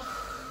you know.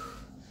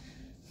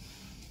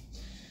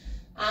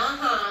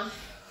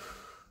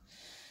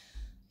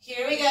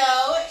 Here we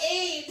go.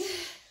 8.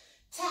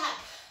 Tap.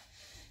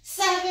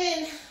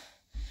 7.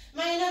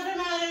 Mind over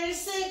matter.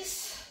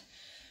 6.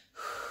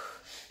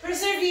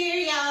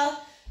 Persevere, y'all.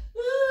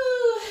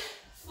 Woo.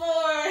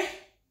 4.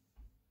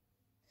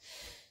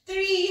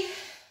 3.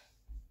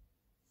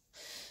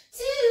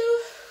 2.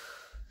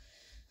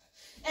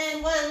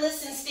 And 1.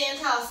 Listen, stand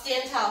tall,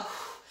 stand tall.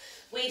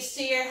 Weights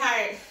to your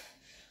heart.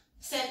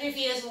 Step your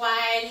feet as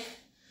wide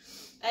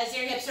as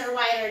your hips are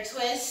wider.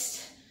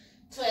 Twist,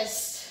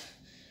 twist.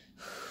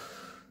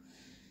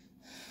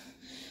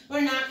 We're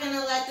not going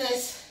to let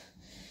this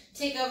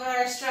take over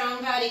our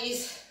strong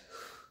bodies.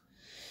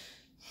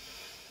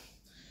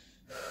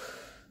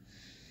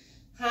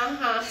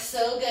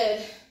 So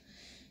good.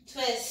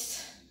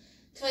 Twist,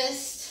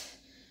 twist.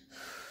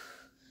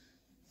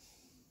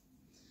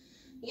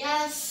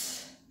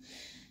 Yes.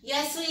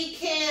 Yes, we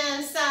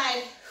can.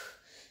 Side,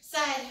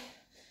 side.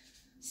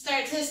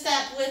 Start to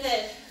step with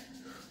it.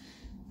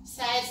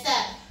 Side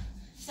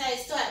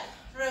step,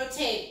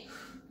 rotate.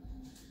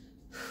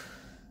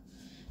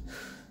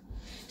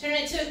 Turn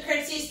it to a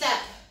curtsy step.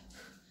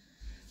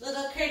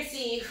 Little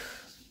curtsy,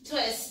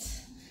 twist.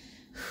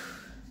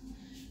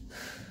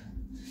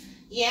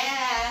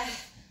 Yeah.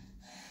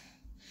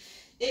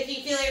 If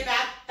you feel your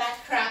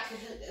back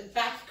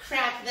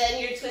crack,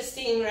 then you're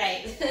twisting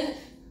right.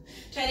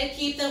 Try to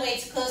keep the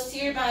weights close to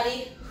your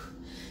body.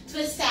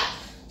 Twist tap,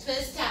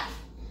 twist tap.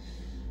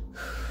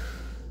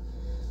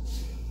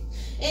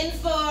 In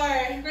 4,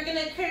 we're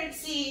gonna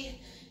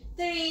curtsy.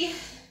 3,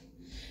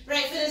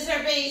 right foot is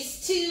our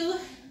base. 2,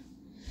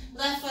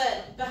 left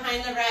foot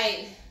behind the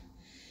right.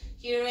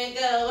 Here we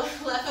go,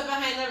 left foot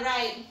behind the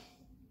right.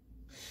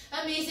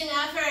 Amazing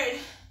effort.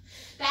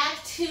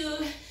 Back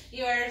to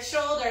your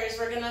shoulders.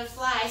 We're gonna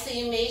fly, so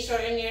you may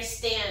shorten your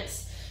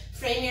stance.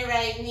 Frame your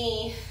right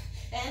knee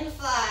and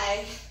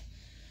fly.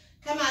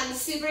 Come on,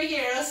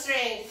 superhero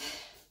strength.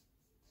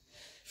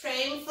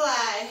 Frame,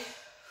 fly.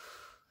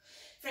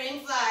 Frame,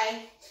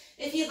 fly.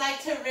 If you'd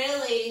like to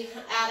really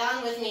add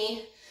on with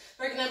me,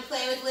 we're gonna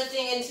play with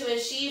lifting into a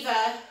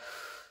Shiva.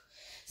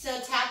 So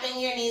tapping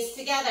your knees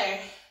together.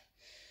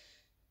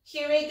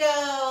 Here we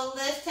go,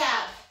 lift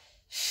tap.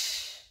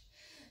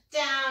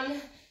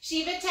 Down,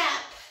 Shiva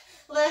tap.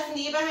 Left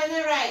knee behind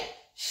the right.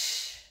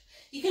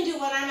 You can do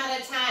one arm at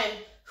a time.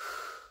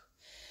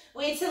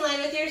 Weights in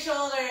line with your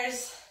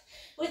shoulders.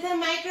 With a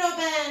micro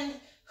bend.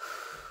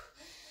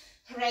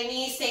 Right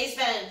knee stays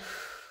bent.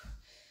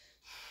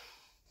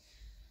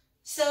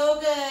 So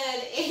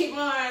good. 8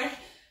 more.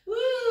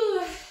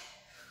 Woo.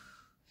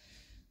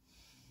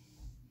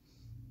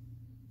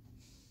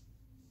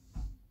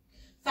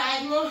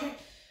 5 more.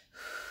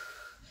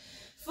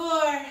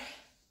 4.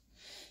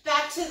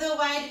 Back to the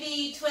wide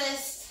V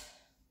twist.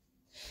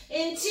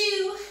 In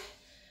 2.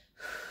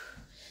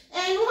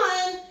 And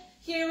 1.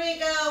 Here we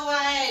go.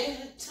 Wide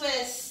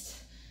twist.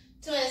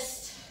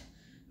 Twist.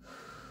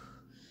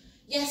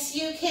 Yes,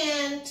 you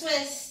can.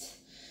 Twist.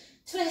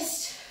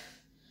 Twist.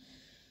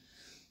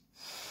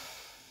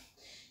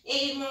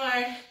 8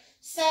 more.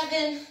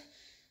 7.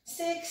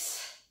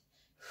 6.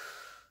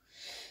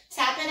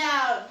 Tap it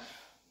out.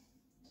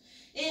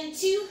 In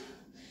 2.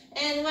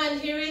 And 1.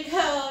 Here we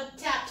go.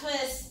 Tap,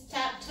 twist.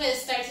 Tap,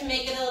 twist. Start to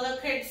make it a little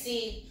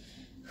curtsy.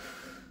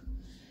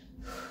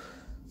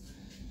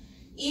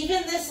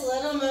 Even this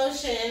little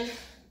motion,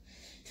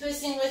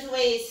 twisting with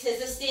weights,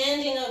 is a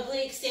standing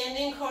oblique,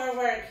 standing core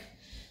work.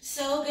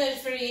 So good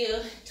for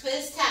you.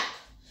 Twist, tap,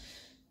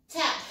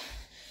 tap.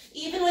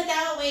 Even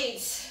without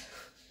weights,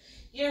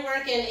 you're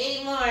working.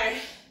 8 more.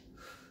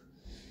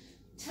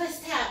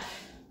 Twist, tap.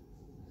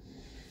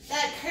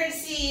 That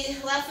curtsy,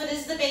 left foot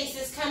is the base,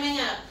 is coming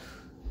up.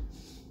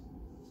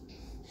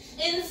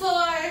 In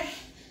 4.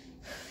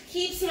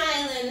 Keep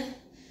smiling.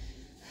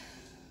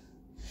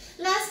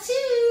 Last 2.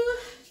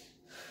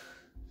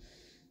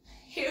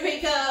 Here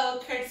we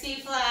go, curtsy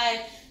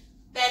fly.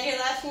 Bend your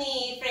left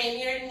knee, frame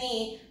your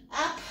knee.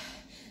 Up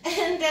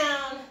and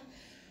down.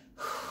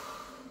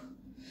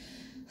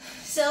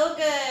 So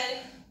good.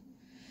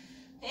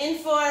 In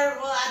 4,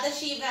 we'll add the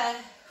Shiva.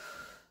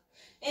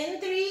 In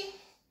 3,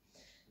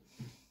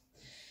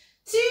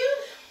 2,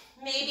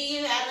 maybe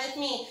you add with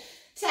me.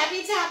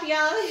 Tappy tap,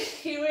 y'all.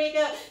 Here we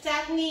go.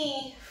 Tap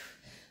knee,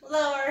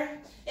 lower.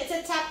 It's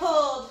a tap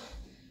hold.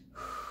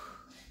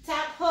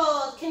 Tap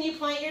hold. Can you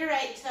point your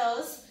right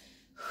toes?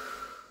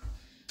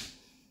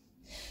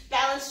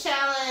 Balance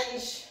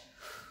challenge.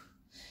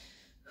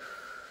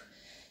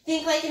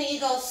 Think like an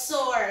eagle,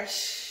 soar.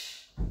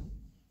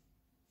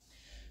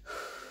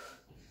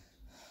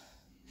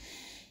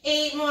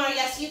 8 more,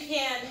 yes you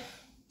can.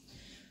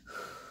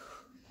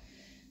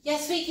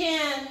 Yes we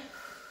can.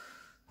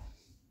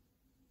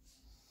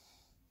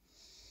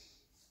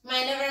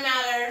 Mind over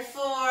matter,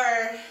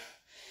 4.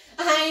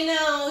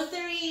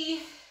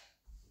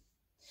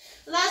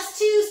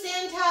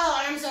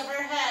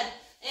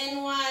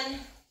 In 1.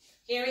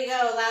 Here we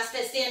go. Last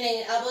bit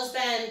standing. Elbows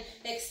bend,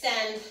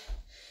 extend,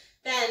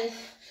 bend,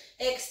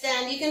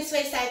 extend. You can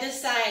sway side to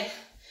side.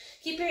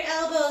 Keep your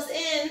elbows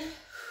in.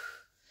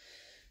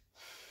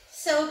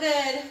 So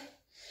good.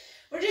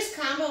 We're just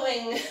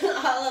comboing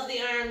all of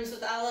the arms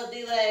with all of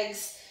the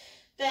legs.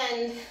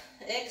 Bend,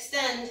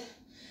 extend.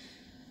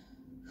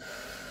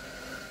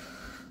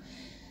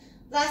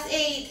 Last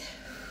 8.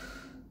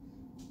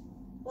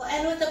 We'll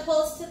end with the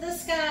pulse to the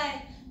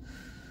sky.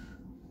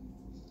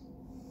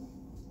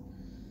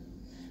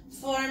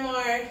 4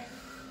 more.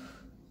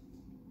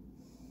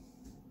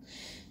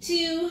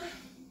 2.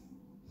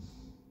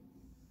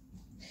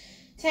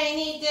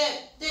 Tiny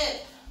dip,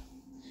 dip.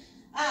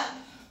 Up,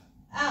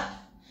 up.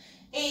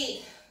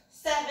 8,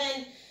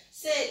 7,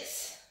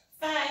 6,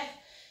 5,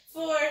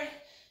 4,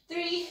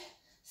 3.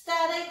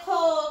 Static,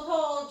 hold,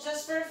 hold.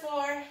 Just for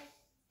 4.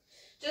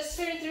 Just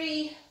for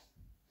 3.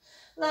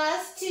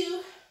 Last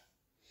 2.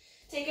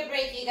 Take a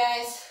break, you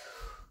guys.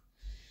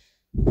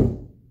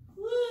 Woo.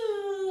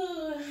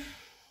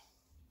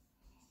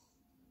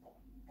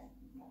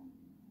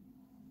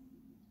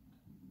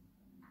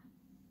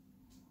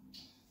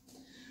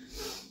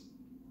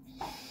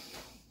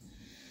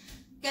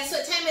 Guess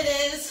what time it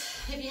is?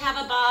 If you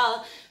have a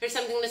ball or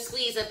something to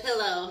squeeze, a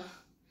pillow,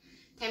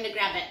 time to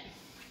grab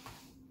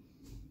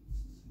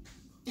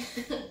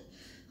it.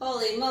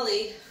 Holy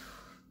moly.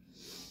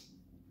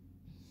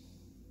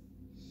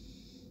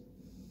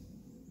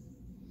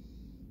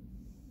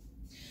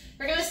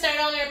 We're going to start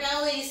on our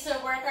bellies to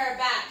work our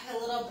back, a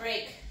little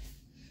break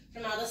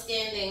from all the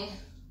standing.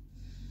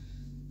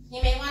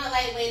 You may want a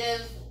light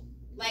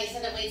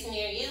set of weights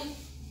near you.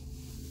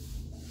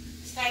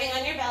 Starting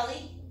on your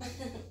belly.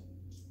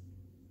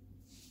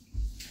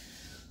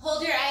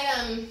 Hold your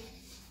item.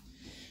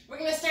 We're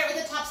going to start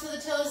with the tops of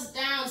the toes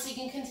down so you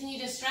can continue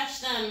to stretch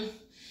them.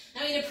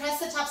 Now we need to press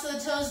the tops of the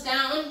toes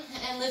down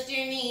and lift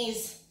your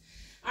knees.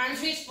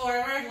 Arms reach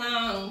forward,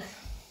 long.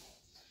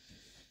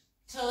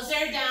 Toes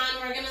are down.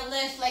 We're going to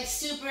lift like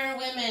super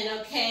women,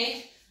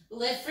 okay?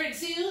 Lift for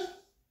 2.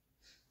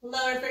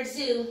 Lower for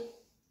 2.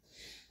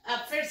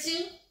 Up for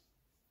 2.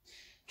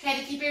 Try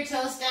to keep your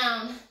toes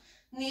down.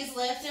 Knees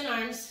lift and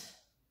arms.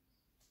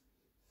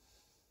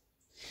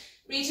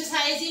 Reach as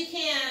high as you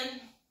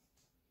can.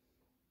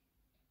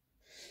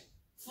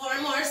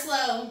 4 more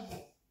slow.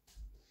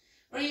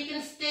 Or you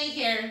can stay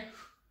here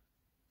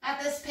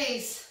at this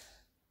pace.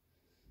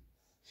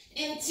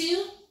 In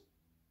 2.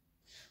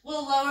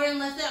 We'll lower and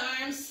lift the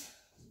arms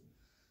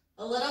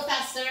a little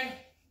faster.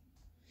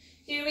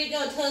 Here we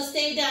go. Toes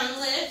stay down.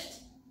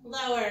 Lift,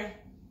 lower.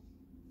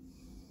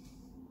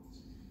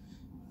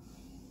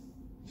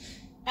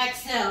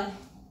 Exhale.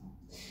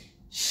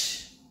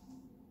 Shh.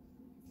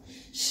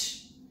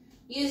 Shh.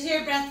 Use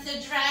your breath to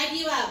drive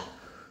you up.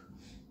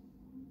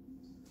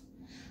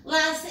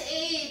 Last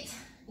 8.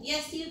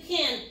 Yes, you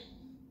can.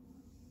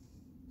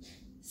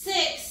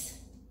 6.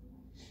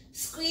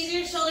 Squeeze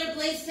your shoulder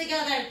blades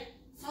together.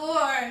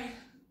 4.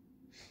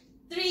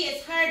 3.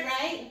 It's hard,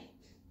 right?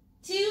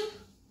 2.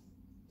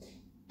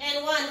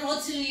 And 1. Roll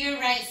to your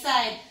right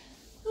side.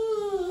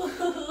 Ooh.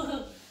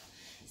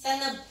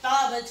 Send the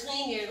ball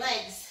between your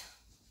legs.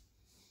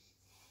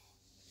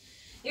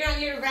 You're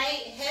on your right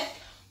hip.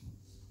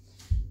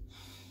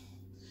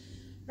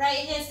 Right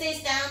hand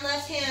stays down,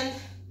 left hand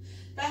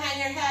behind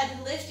your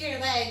head. Lift your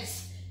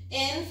legs.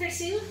 In for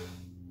 2.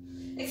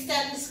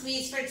 Extend,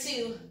 squeeze for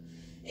 2.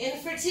 In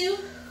for 2.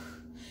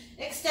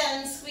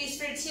 Extend,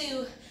 squeeze for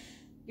 2.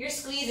 You're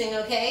squeezing,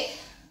 okay?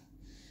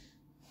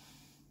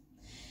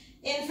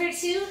 In for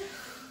 2.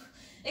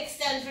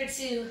 Extend for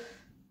 2.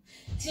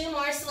 2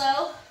 more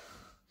slow.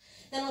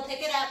 Then we'll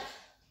pick it up.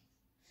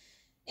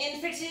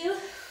 In for 2.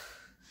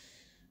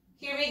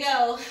 Here we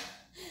go.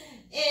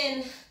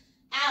 In,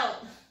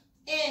 out,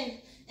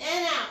 in,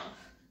 and out.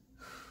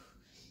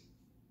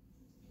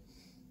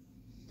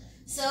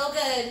 So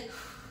good.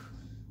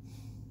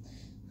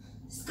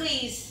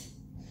 Squeeze.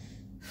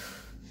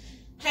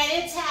 Try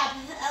to tap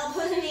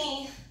elbow to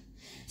knee.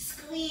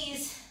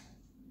 Squeeze.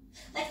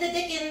 Like the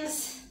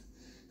Dickens.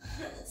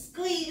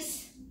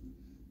 Squeeze.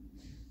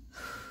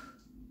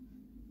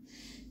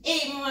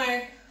 8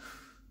 more.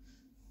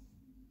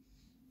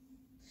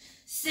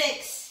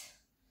 6.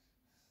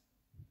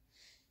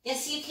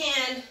 Yes, you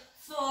can.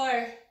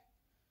 4.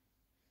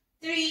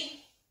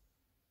 3.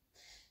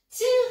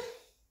 2.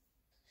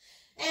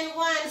 And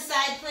 1.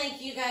 Side plank,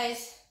 you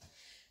guys.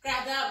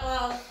 Grab that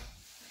ball.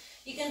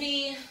 You can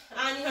be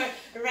on your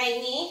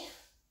right knee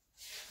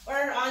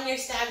or on your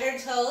staggered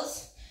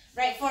toes.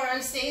 Right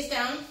forearm stays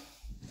down.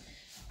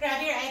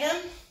 Grab your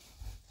item.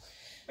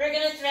 We're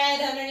going to thread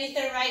underneath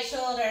the right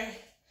shoulder.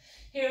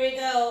 Here we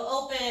go.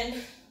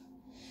 Open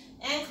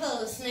and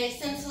close.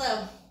 Nice and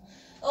slow.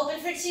 Open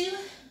for 2.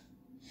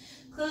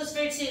 Close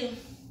for 2.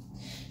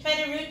 Try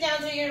to root down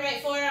through your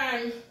right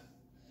forearm.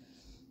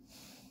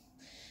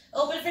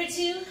 Open for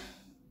 2.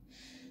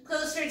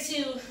 Close for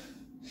 2.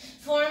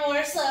 4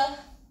 more slow.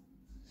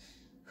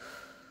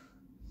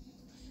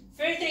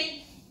 For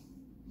 3.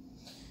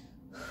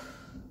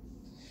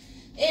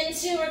 In In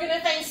 2, we're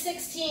gonna find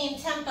 16,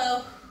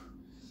 tempo.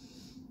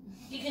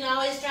 You can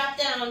always drop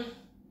down.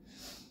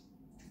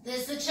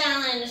 This is the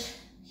challenge.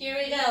 Here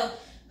we go.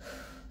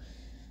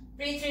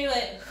 Breathe through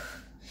it.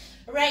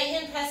 Right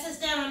hand presses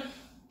down.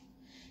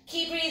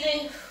 Keep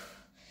breathing.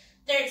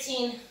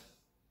 13,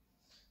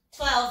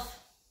 12.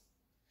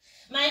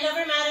 Mind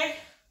over matter.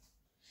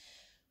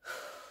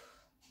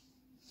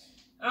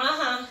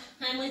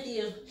 I'm with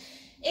you.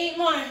 8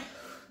 more.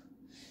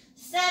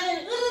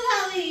 7,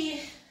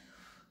 Ulali.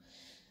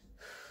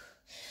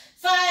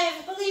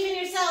 5, believe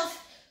in yourself.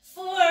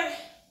 4,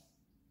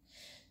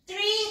 3,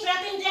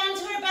 dropping down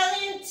to our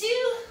belly, and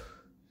 2,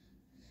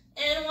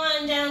 and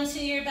 1, down to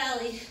your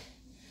belly.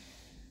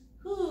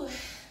 Whew.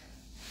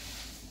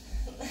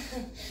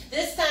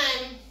 This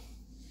time,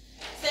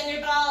 send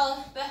your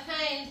ball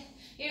behind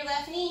your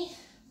left knee,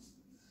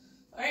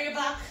 or your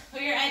block, or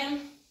your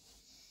item.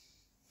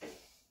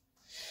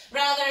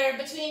 Rather,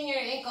 between your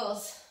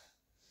ankles.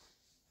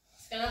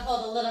 It's gonna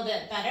hold a little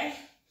bit better.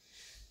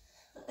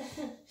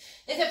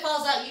 If it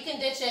falls out, you can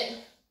ditch it.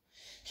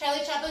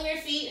 Charlie chop on your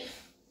feet,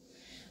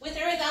 with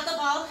or without the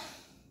ball,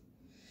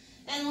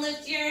 and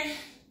lift your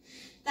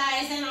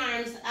thighs and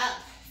arms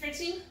up for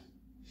 2,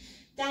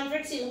 down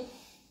for 2.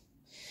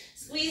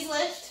 Squeeze,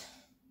 lift.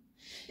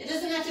 It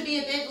doesn't have to be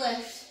a big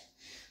lift.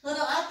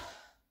 Little up,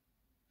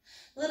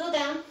 little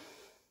down,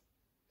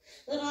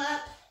 little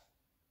up,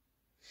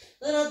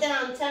 little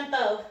down,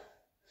 tempo.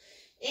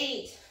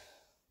 8.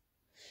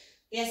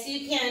 Yes,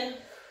 you can.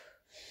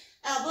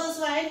 Elbows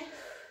wide.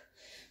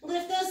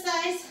 Lift those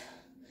thighs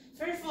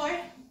for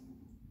 4,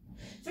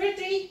 for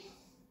 3,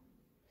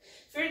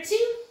 for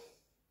 2.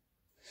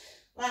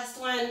 Last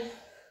one.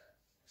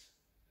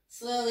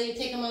 Slowly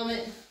take a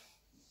moment.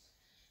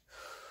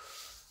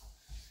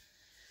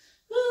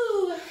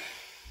 Woo.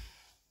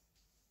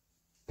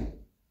 The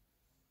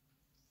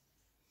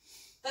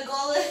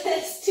goal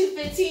is to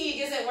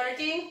fatigue. Is it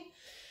working?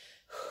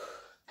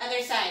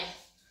 Other side.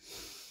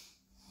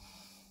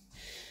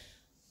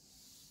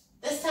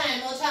 This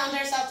time, we'll challenge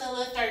ourselves to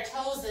lift our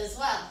toes as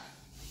well.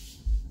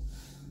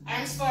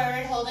 Arms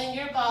forward, holding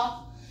your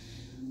ball,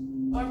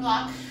 or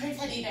block, or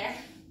teddy bear.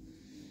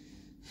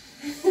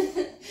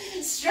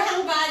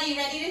 Strong body,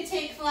 ready to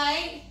take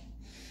flight.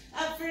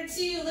 Up for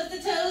 2, lift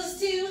the toes,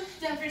 2,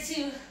 down for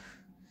 2.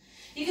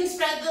 You can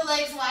spread the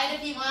legs wide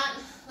if you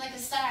want, like a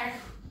star.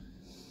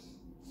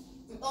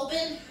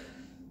 Open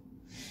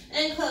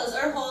and close,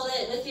 or hold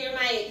it with your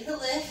might.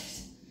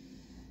 Lift.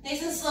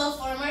 Nice and slow,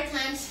 4 more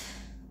times.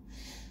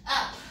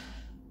 Up.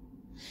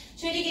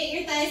 Try to get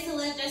your thighs to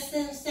lift just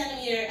a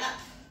centimeter. Up.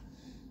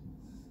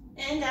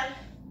 And down.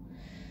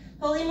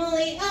 Holy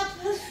moly, up.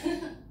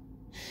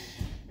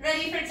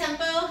 Ready for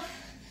tempo.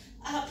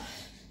 Up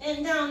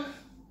and down.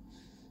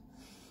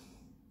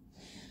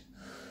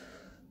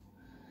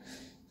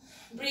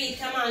 Breathe,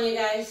 come on, you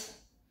guys.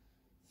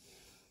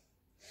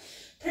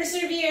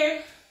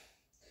 Persevere.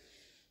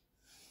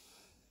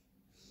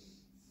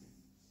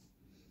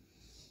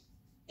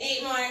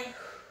 Eight more.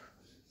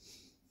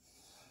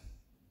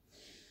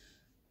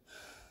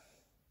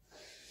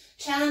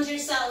 Challenge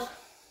yourself.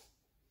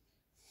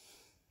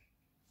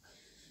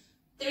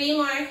 3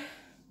 more.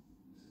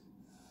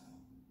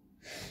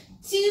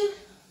 2,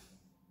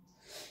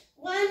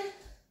 1.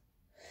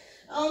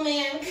 Oh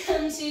man,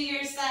 come to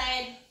your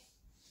side.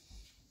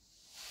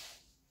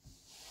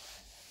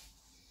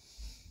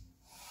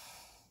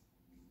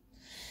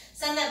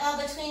 Send that ball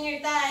between your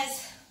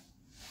thighs.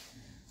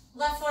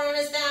 Left forearm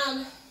is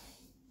down.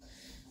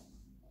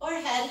 Or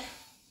head.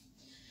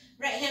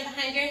 Right hand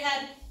behind your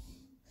head.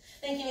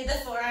 Then you need the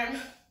forearm.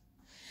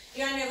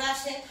 You're on your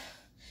left hip.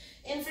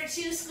 In for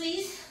 2,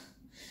 squeeze.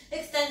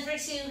 Extend for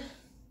 2.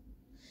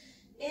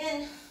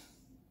 In.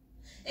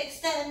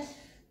 Extend.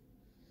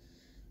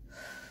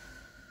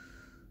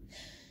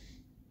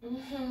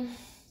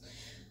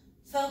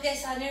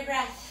 Focus on your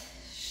breath.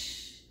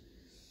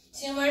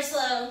 2 more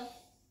slow.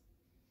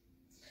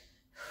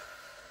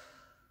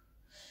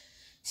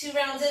 2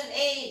 rounds of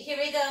 8. Here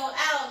we go.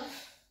 Out.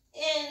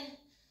 In.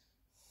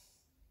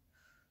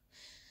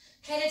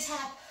 Try to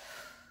tap.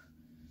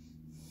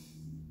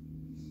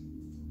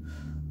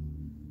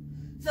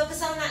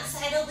 Focus on that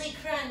side oblique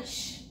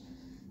crunch.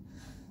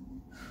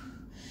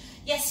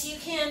 Yes, you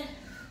can.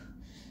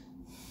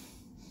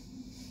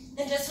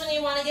 And just when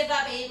you want to give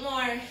up, 8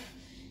 more.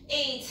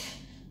 8.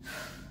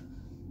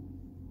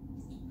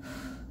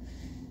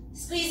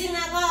 Squeezing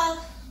that ball.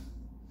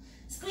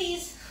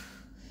 Squeeze.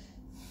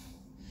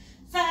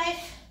 5,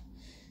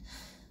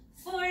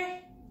 4,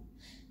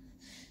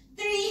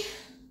 3,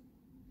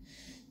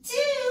 2.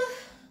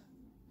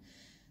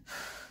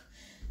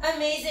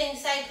 Amazing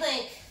side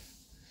plank.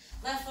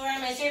 Left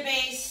forearm is your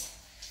base.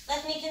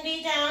 Left knee can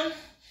be down.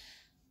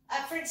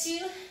 Up for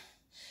 2.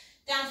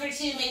 Down for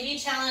 2. Maybe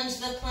challenge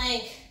the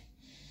plank.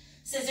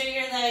 Scissor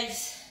your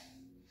legs.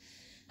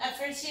 Up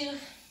for 2.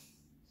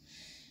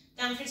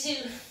 Down for 2.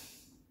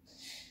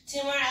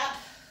 2 more up.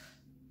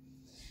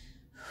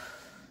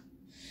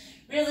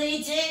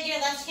 Really dig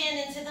your left hand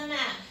into the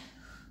mat.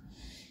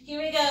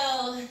 Here we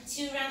go.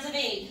 2 rounds of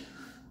 8.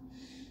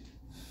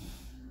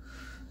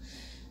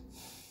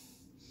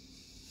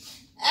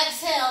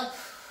 exhale.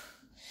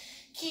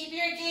 Keep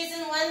your gaze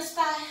in one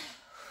spot.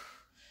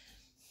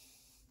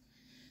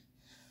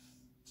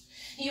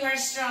 You are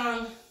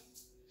strong.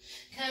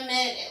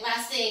 Commit.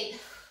 Last 8.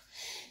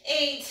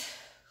 8.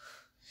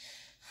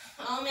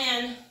 Oh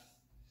man.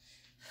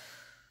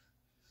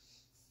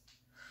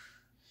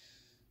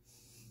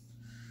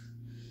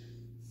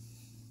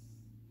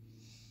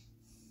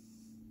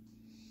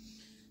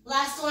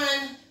 Last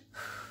one.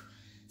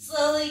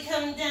 Slowly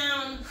come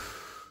down.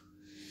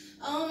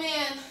 Oh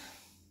man.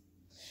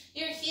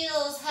 Your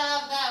heels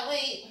have that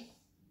weight.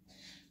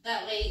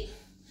 That weight.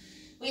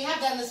 We have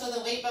done this with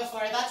a weight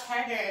before. That's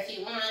harder if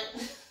you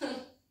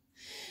want.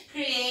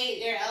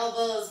 Create your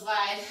elbows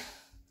wide.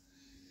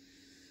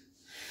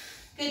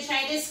 Good.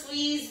 Try to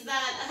squeeze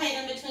that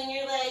item between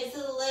your legs.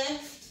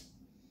 Lift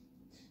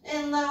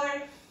and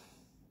lower.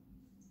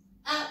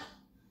 Up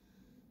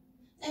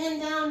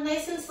and down.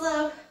 Nice and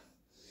slow.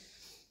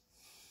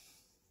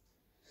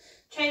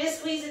 Try to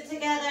squeeze it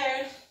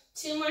together.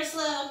 2 more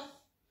slow.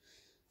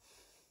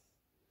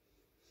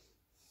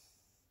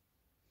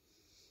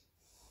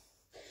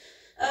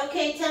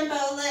 Okay,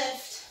 tempo,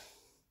 lift.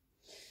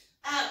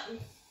 Up.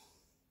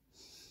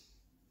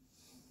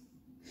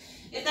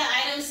 If the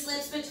item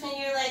slips between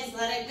your legs,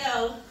 let it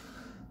go.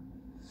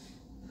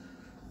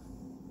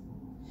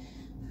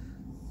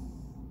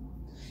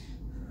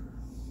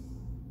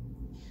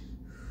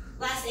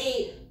 Last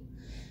 8.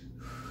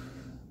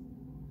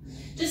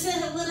 Just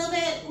a little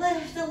bit,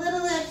 lift, a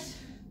little lift.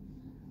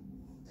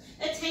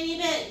 A tiny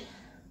bit.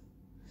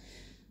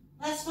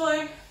 Last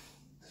 4,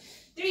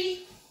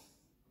 3,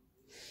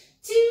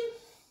 2.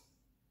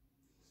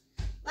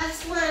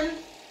 Last 1.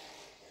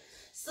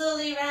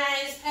 Slowly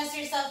rise, press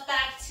yourself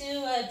back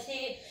to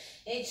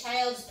a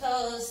child's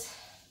pose.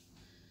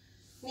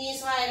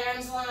 Knees wide,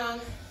 arms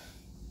long.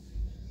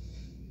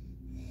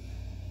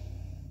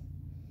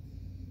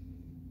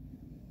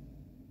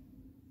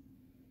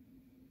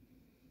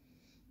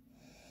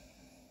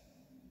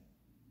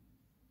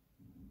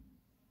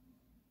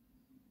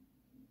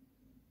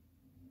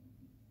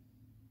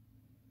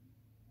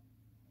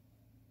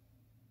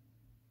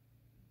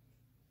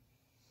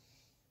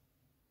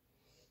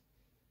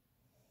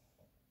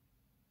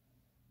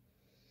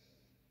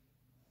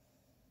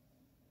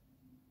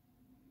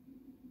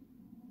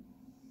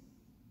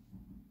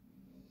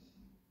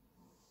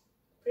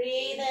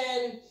 Breathe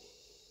in.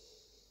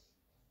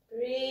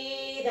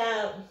 Breathe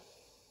out.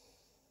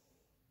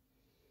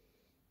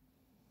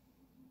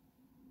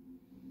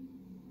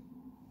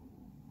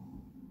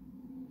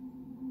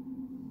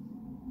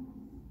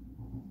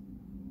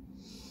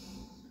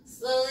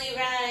 Slowly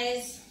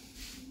rise.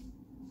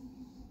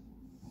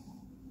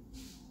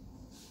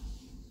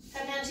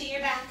 Come down to your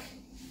back.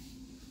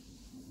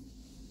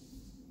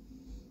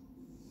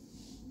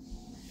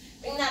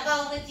 Bring that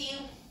ball with you.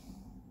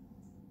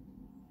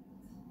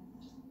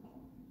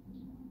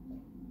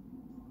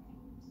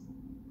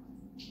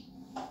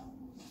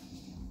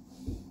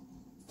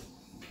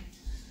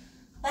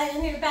 Lie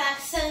on your back,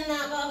 send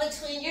that ball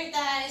between your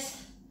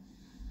thighs.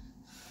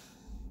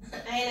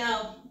 I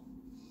know.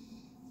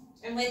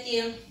 I'm with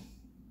you.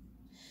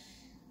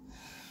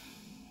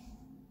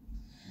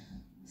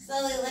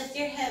 Slowly lift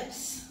your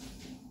hips.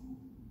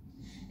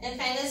 And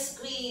kind of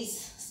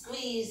squeeze,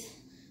 squeeze,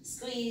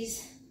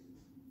 squeeze.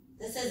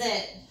 This is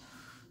it.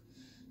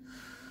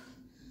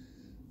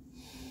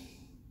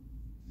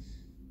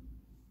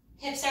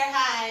 Hips are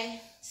high.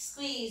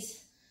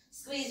 Squeeze,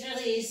 squeeze,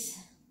 release.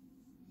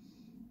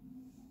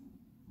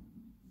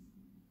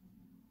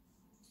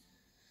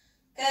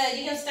 Good.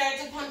 You can start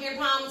to pump your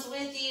palms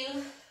with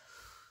you.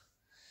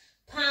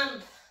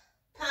 Pump,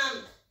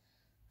 pump.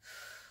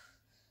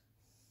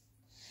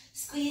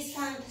 Squeeze,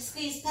 pump,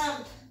 squeeze,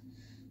 pump.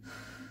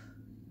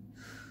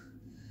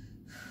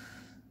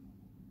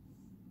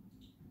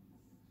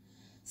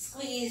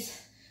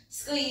 Squeeze,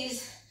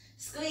 squeeze,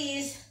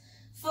 squeeze.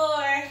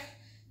 4,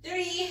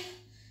 3,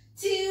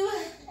 2,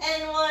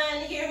 and 1.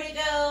 Here we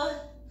go.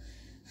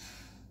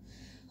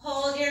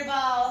 Hold your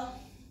ball.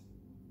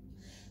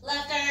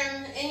 Left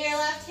arm in your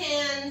left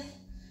hand.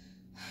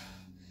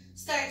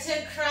 Start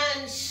to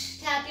crunch.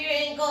 Tap your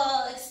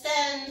ankle.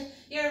 Extend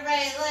your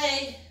right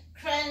leg.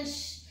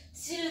 Crunch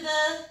to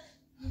the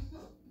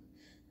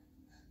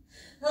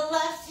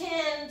left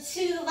hand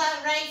to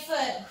that right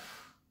foot.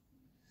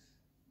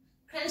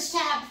 Crunch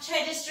tap.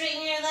 Try to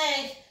straighten your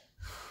leg.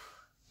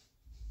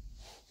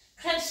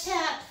 Crunch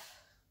tap.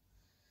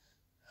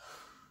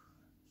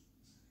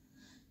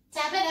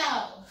 Tap it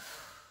out.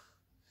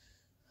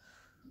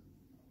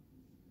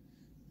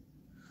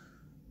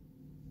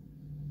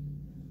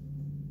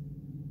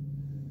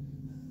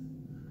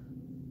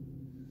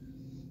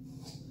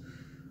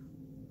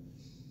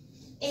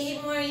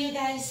 Eight more, you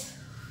guys.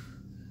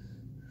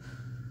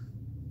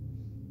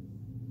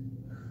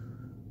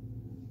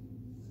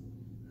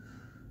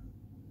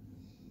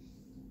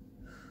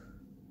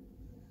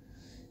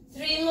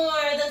 Three more.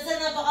 Let's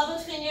send the ball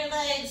between your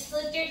legs.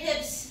 Lift your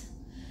hips.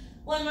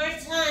 One more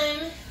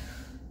time.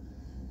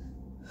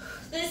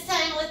 This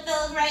time with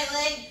the right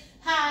leg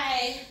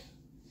high.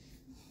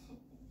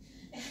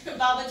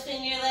 Ball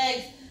between your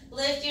legs.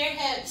 Lift your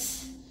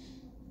hips.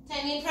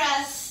 Tiny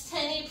press,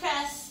 tiny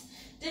press.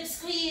 Dip,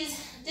 squeeze,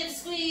 dip,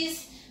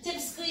 squeeze, dip,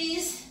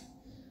 squeeze.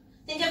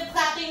 Think of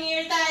clapping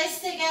your thighs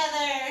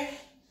together.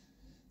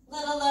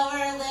 Little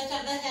lower lift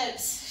of the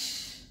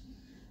hips.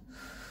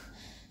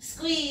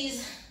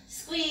 Squeeze,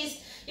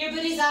 squeeze. Your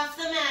booty's off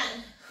the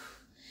mat.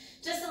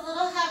 Just a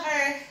little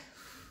hover.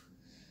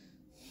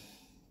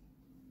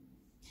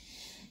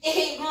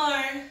 8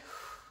 more.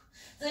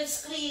 Lift,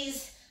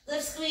 squeeze,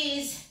 lift,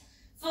 squeeze.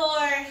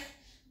 4,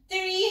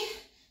 3,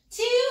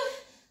 2,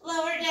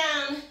 lower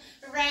down.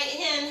 Right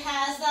hand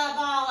has the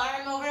ball,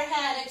 arm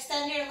overhead.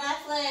 Extend your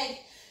left leg.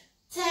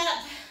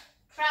 Tap,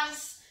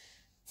 cross,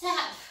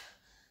 tap.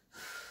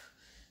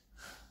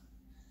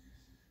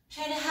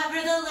 Try to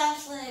hover the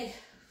left leg.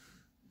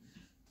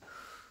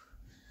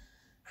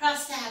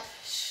 Cross tap.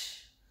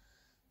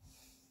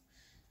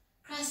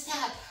 Cross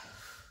tap.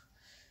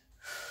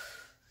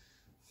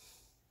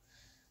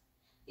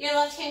 Your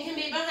left hand can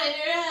be behind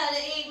your head.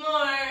 8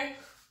 more.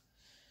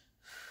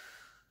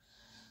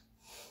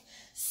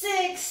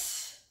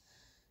 6,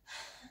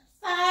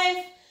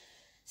 5.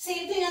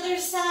 Same thing other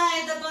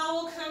side. The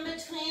ball will come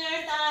between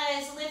our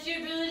thighs. Lift your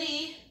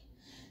booty.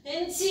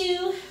 And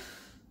 2,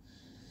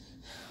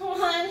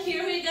 1.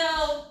 Here we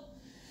go.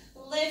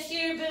 Lift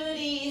your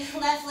booty.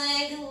 Left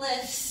leg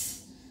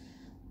lifts.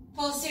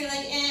 Pulse your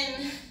leg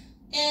in.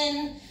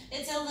 In.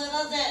 It's a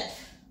little dip.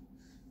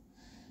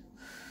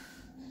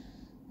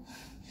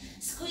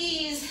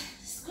 Squeeze.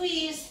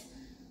 Squeeze.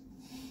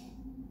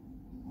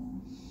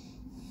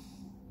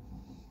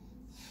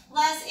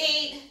 Last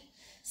 8,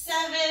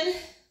 7.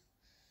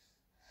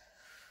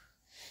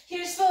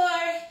 Here's 4.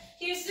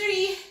 Here's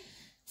 3,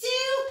 2.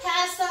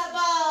 Pass that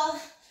ball.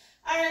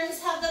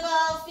 Arms have the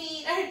ball.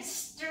 Feet are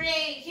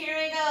straight. Here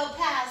we go.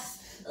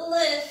 Pass.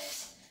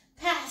 Lift.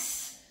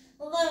 Pass.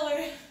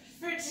 Lower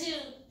for 2.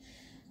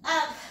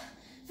 Up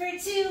for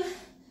 2.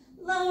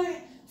 Lower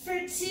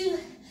for 2.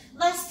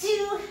 Last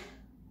 2.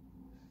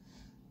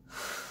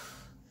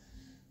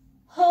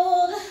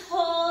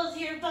 Hold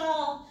your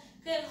ball.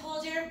 Good,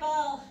 hold your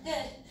ball.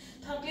 Good.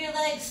 Pump your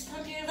legs,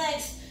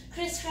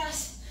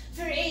 crisscross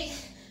for 8,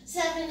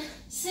 7,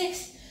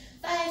 6,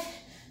 5,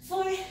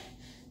 4,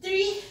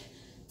 3,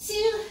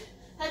 2.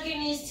 Hug your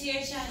knees to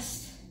your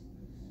chest.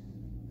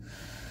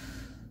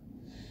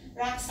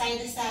 Rock side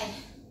to side.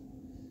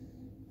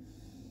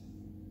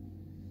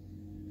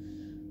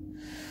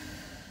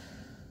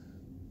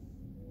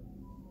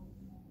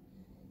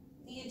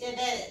 You did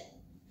it.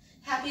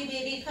 Happy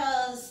baby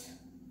pose.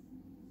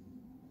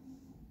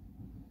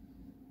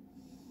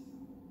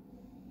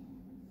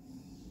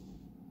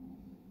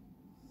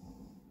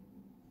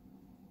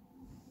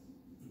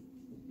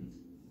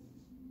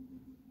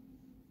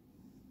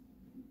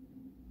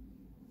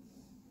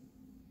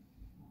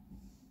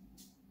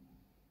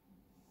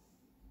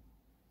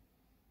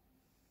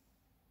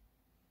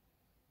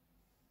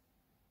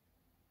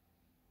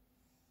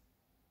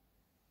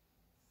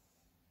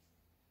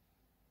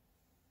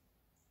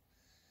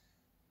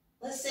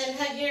 Listen,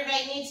 hug your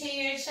right knee to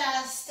your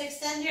chest.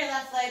 Extend your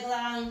left leg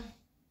long.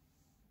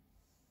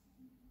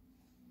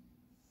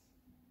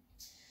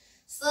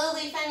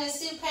 Slowly find a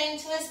supine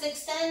twist.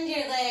 Extend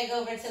your leg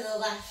over to the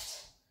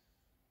left.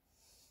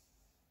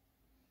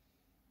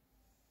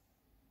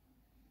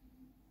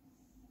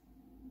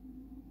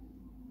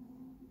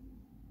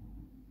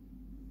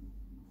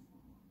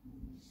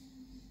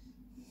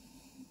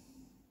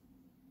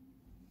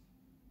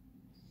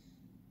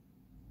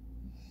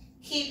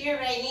 Keep your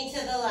right knee to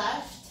the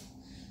left.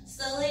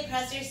 Slowly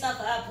press yourself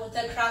up with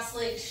a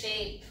cross-leg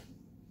shape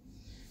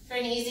for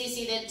an easy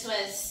seated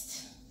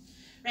twist.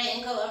 Right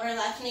ankle over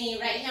left knee,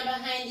 right hand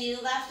behind you,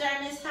 left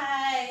arm is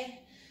high.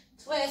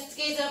 Twist,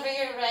 gaze over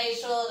your right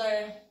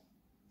shoulder.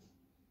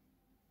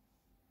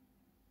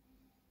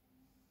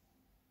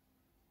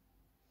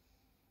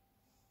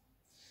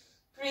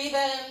 Breathe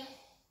in.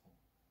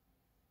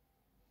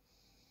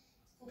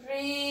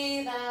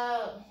 Breathe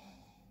out.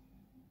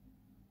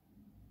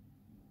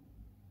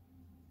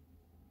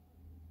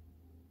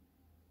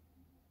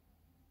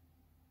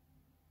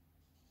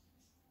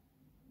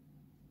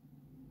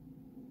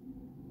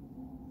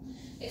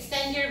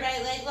 Extend your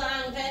right leg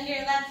long, bend your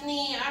left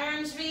knee,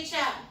 arms reach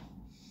up.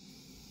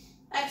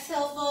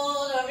 Exhale,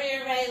 fold over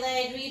your right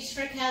leg, reach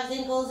for calves,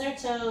 ankles, or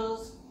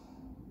toes.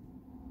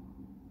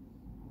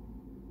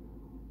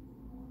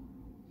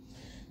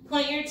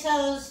 Point your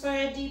toes for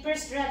a deeper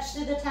stretch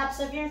to the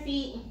tops of your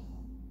feet.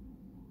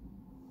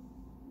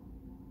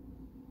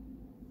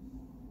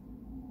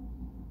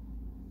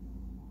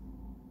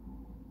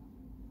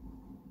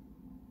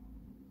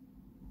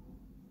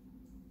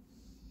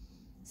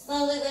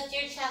 Slowly lift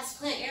your chest,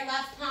 plant your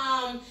left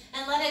palm,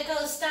 and let it go.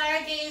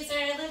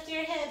 Stargazer, lift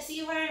your hips.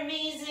 You are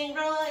amazing.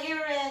 Roll out your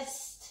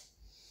wrist.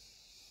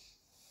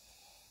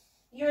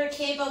 You are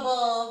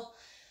capable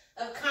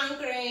of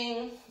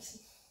conquering.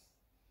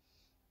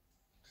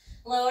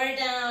 Lower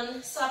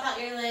down, swap out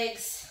your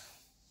legs.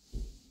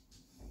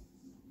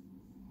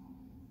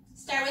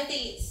 Start with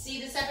the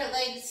seat, a separate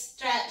leg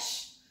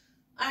stretch.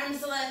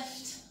 Arms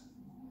lift.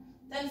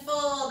 Then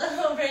fold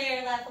over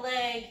your left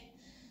leg.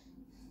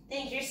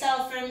 Thank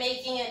yourself for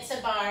making it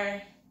to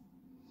bar.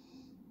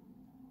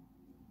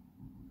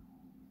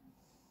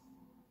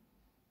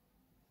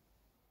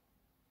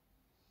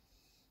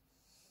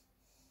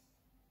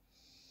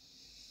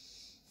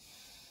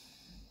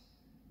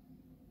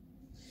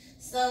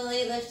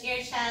 Slowly lift your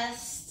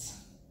chest.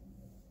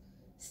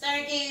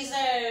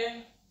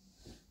 Stargazer.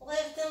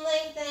 Lift and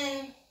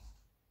lengthen.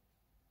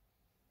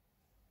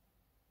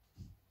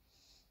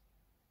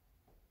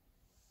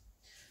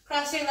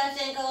 Cross your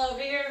left ankle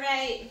over your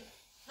right.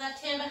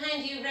 Left hand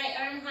behind you, right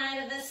arm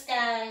high to the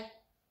sky.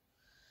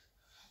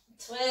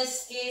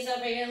 Twist, gaze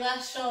over your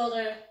left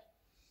shoulder.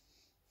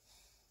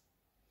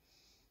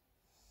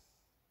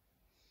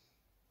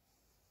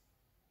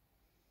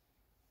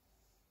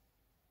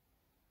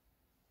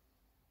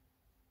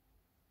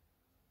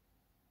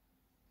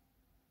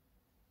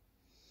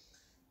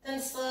 Then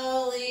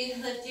slowly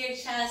lift your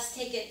chest,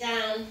 take it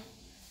down.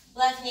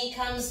 Left knee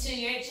comes to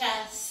your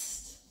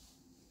chest.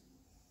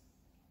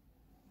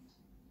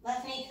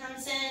 Left knee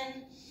comes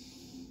in.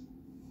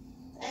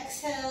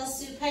 Exhale,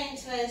 supine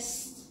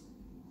twist.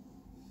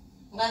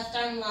 Left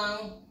arm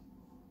long.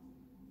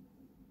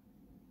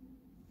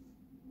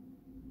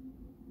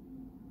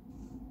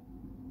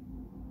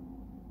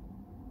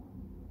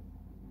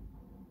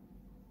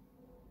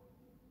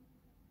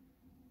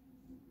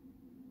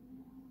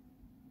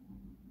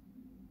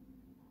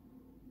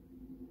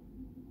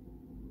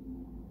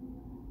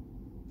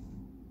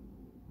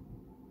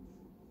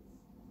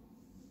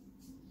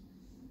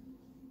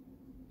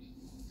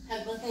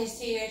 Hug both knees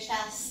to your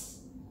chest.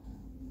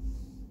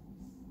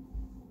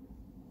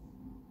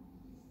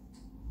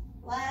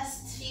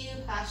 Last few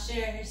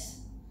postures.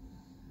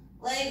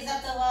 Legs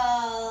up the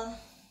wall.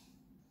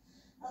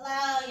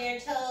 Allow your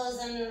toes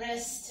and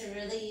wrists to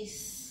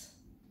release.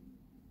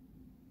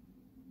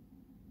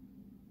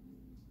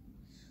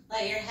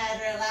 Let your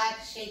head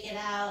relax, shake it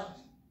out.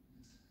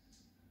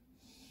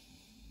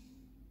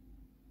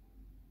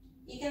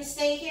 You can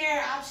stay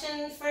here,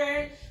 option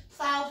for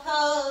plow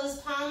pose,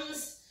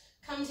 palms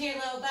come to your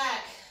low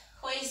back.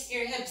 Hoist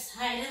your hips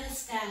high to the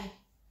sky.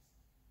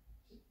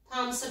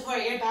 Palms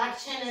support your back,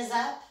 chin is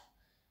up.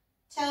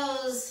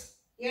 Toes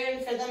yearn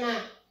for the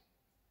mat.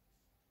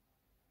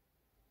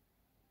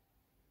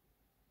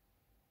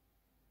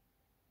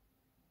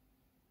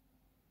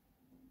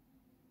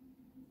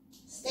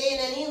 Stay in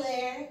any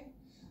layer.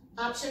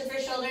 Option for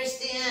shoulder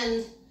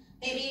stand.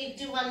 Maybe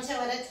do one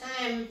toe at a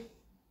time.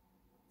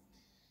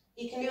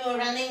 You can do a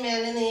running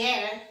man in the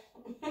air.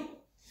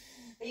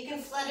 Or you can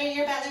flutter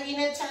your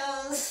ballerina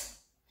toes.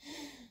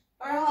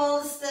 Or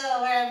hold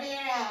still wherever you're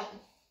at.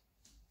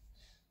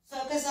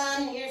 Focus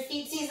on your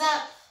feetsies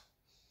up.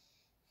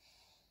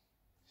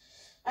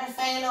 Our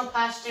final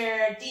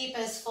posture,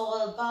 deepest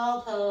fold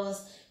ball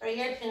pose or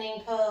your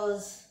pinning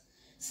pose.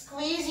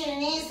 Squeeze your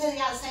knees to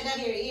the outside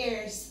of your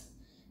ears.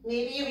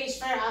 Maybe you reach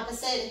for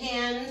opposite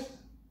hand.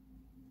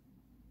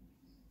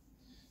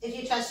 If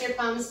you trust your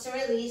palms to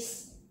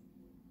release.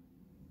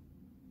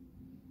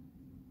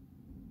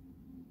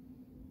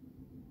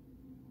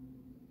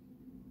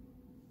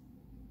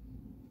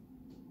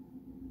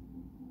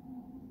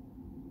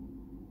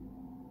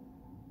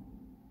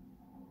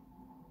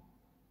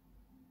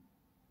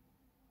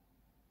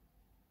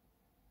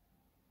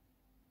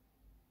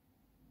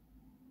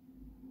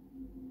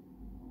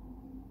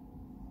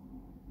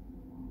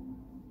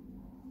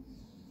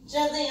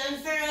 Gently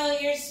unfurrow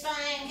your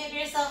spine. Give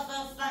yourself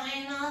a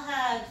final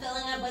hug,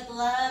 filling up with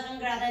love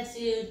and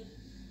gratitude.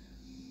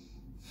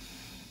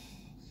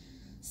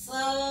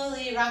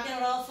 Slowly rock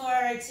and roll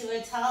forward to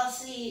a tall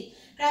seat.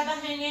 Grab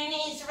behind your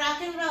knees,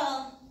 rock and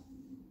roll.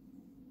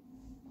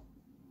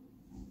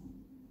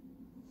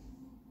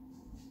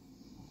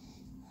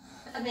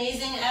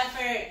 Amazing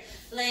effort,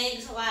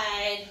 legs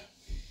wide.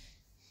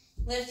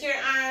 Lift your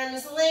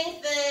arms,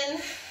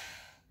 lengthen.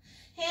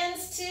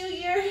 Hands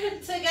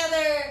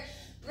together.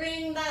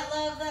 Bring that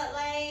love, that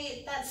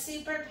light, that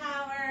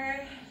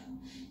superpower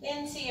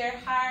into your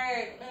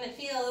heart. When it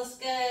feels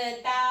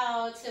good,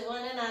 bow to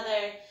one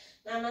another.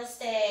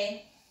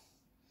 Namaste.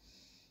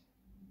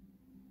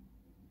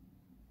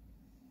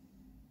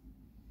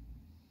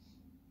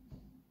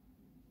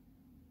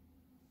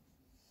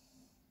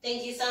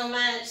 Thank you so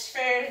much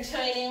for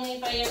joining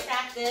me for your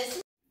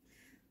practice.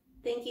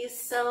 Thank you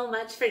so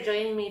much for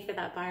joining me for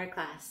that barre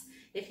class.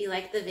 If you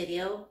liked the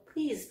video,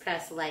 please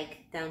press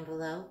like down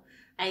below.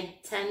 I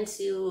tend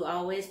to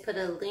always put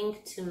a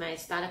link to my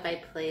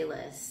Spotify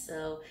playlist,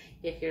 so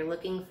if you're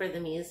looking for the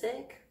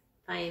music,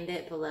 find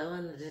it below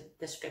in the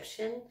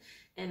description.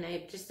 And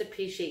I just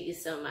appreciate you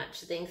so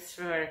much. Thanks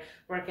for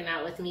working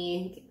out with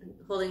me,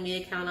 holding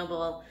me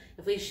accountable.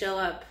 If we show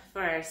up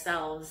for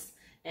ourselves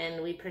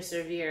and we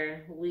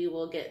persevere, we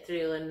will get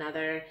through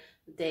another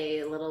day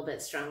a little bit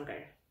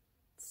stronger.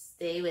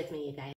 Stay with me, you guys.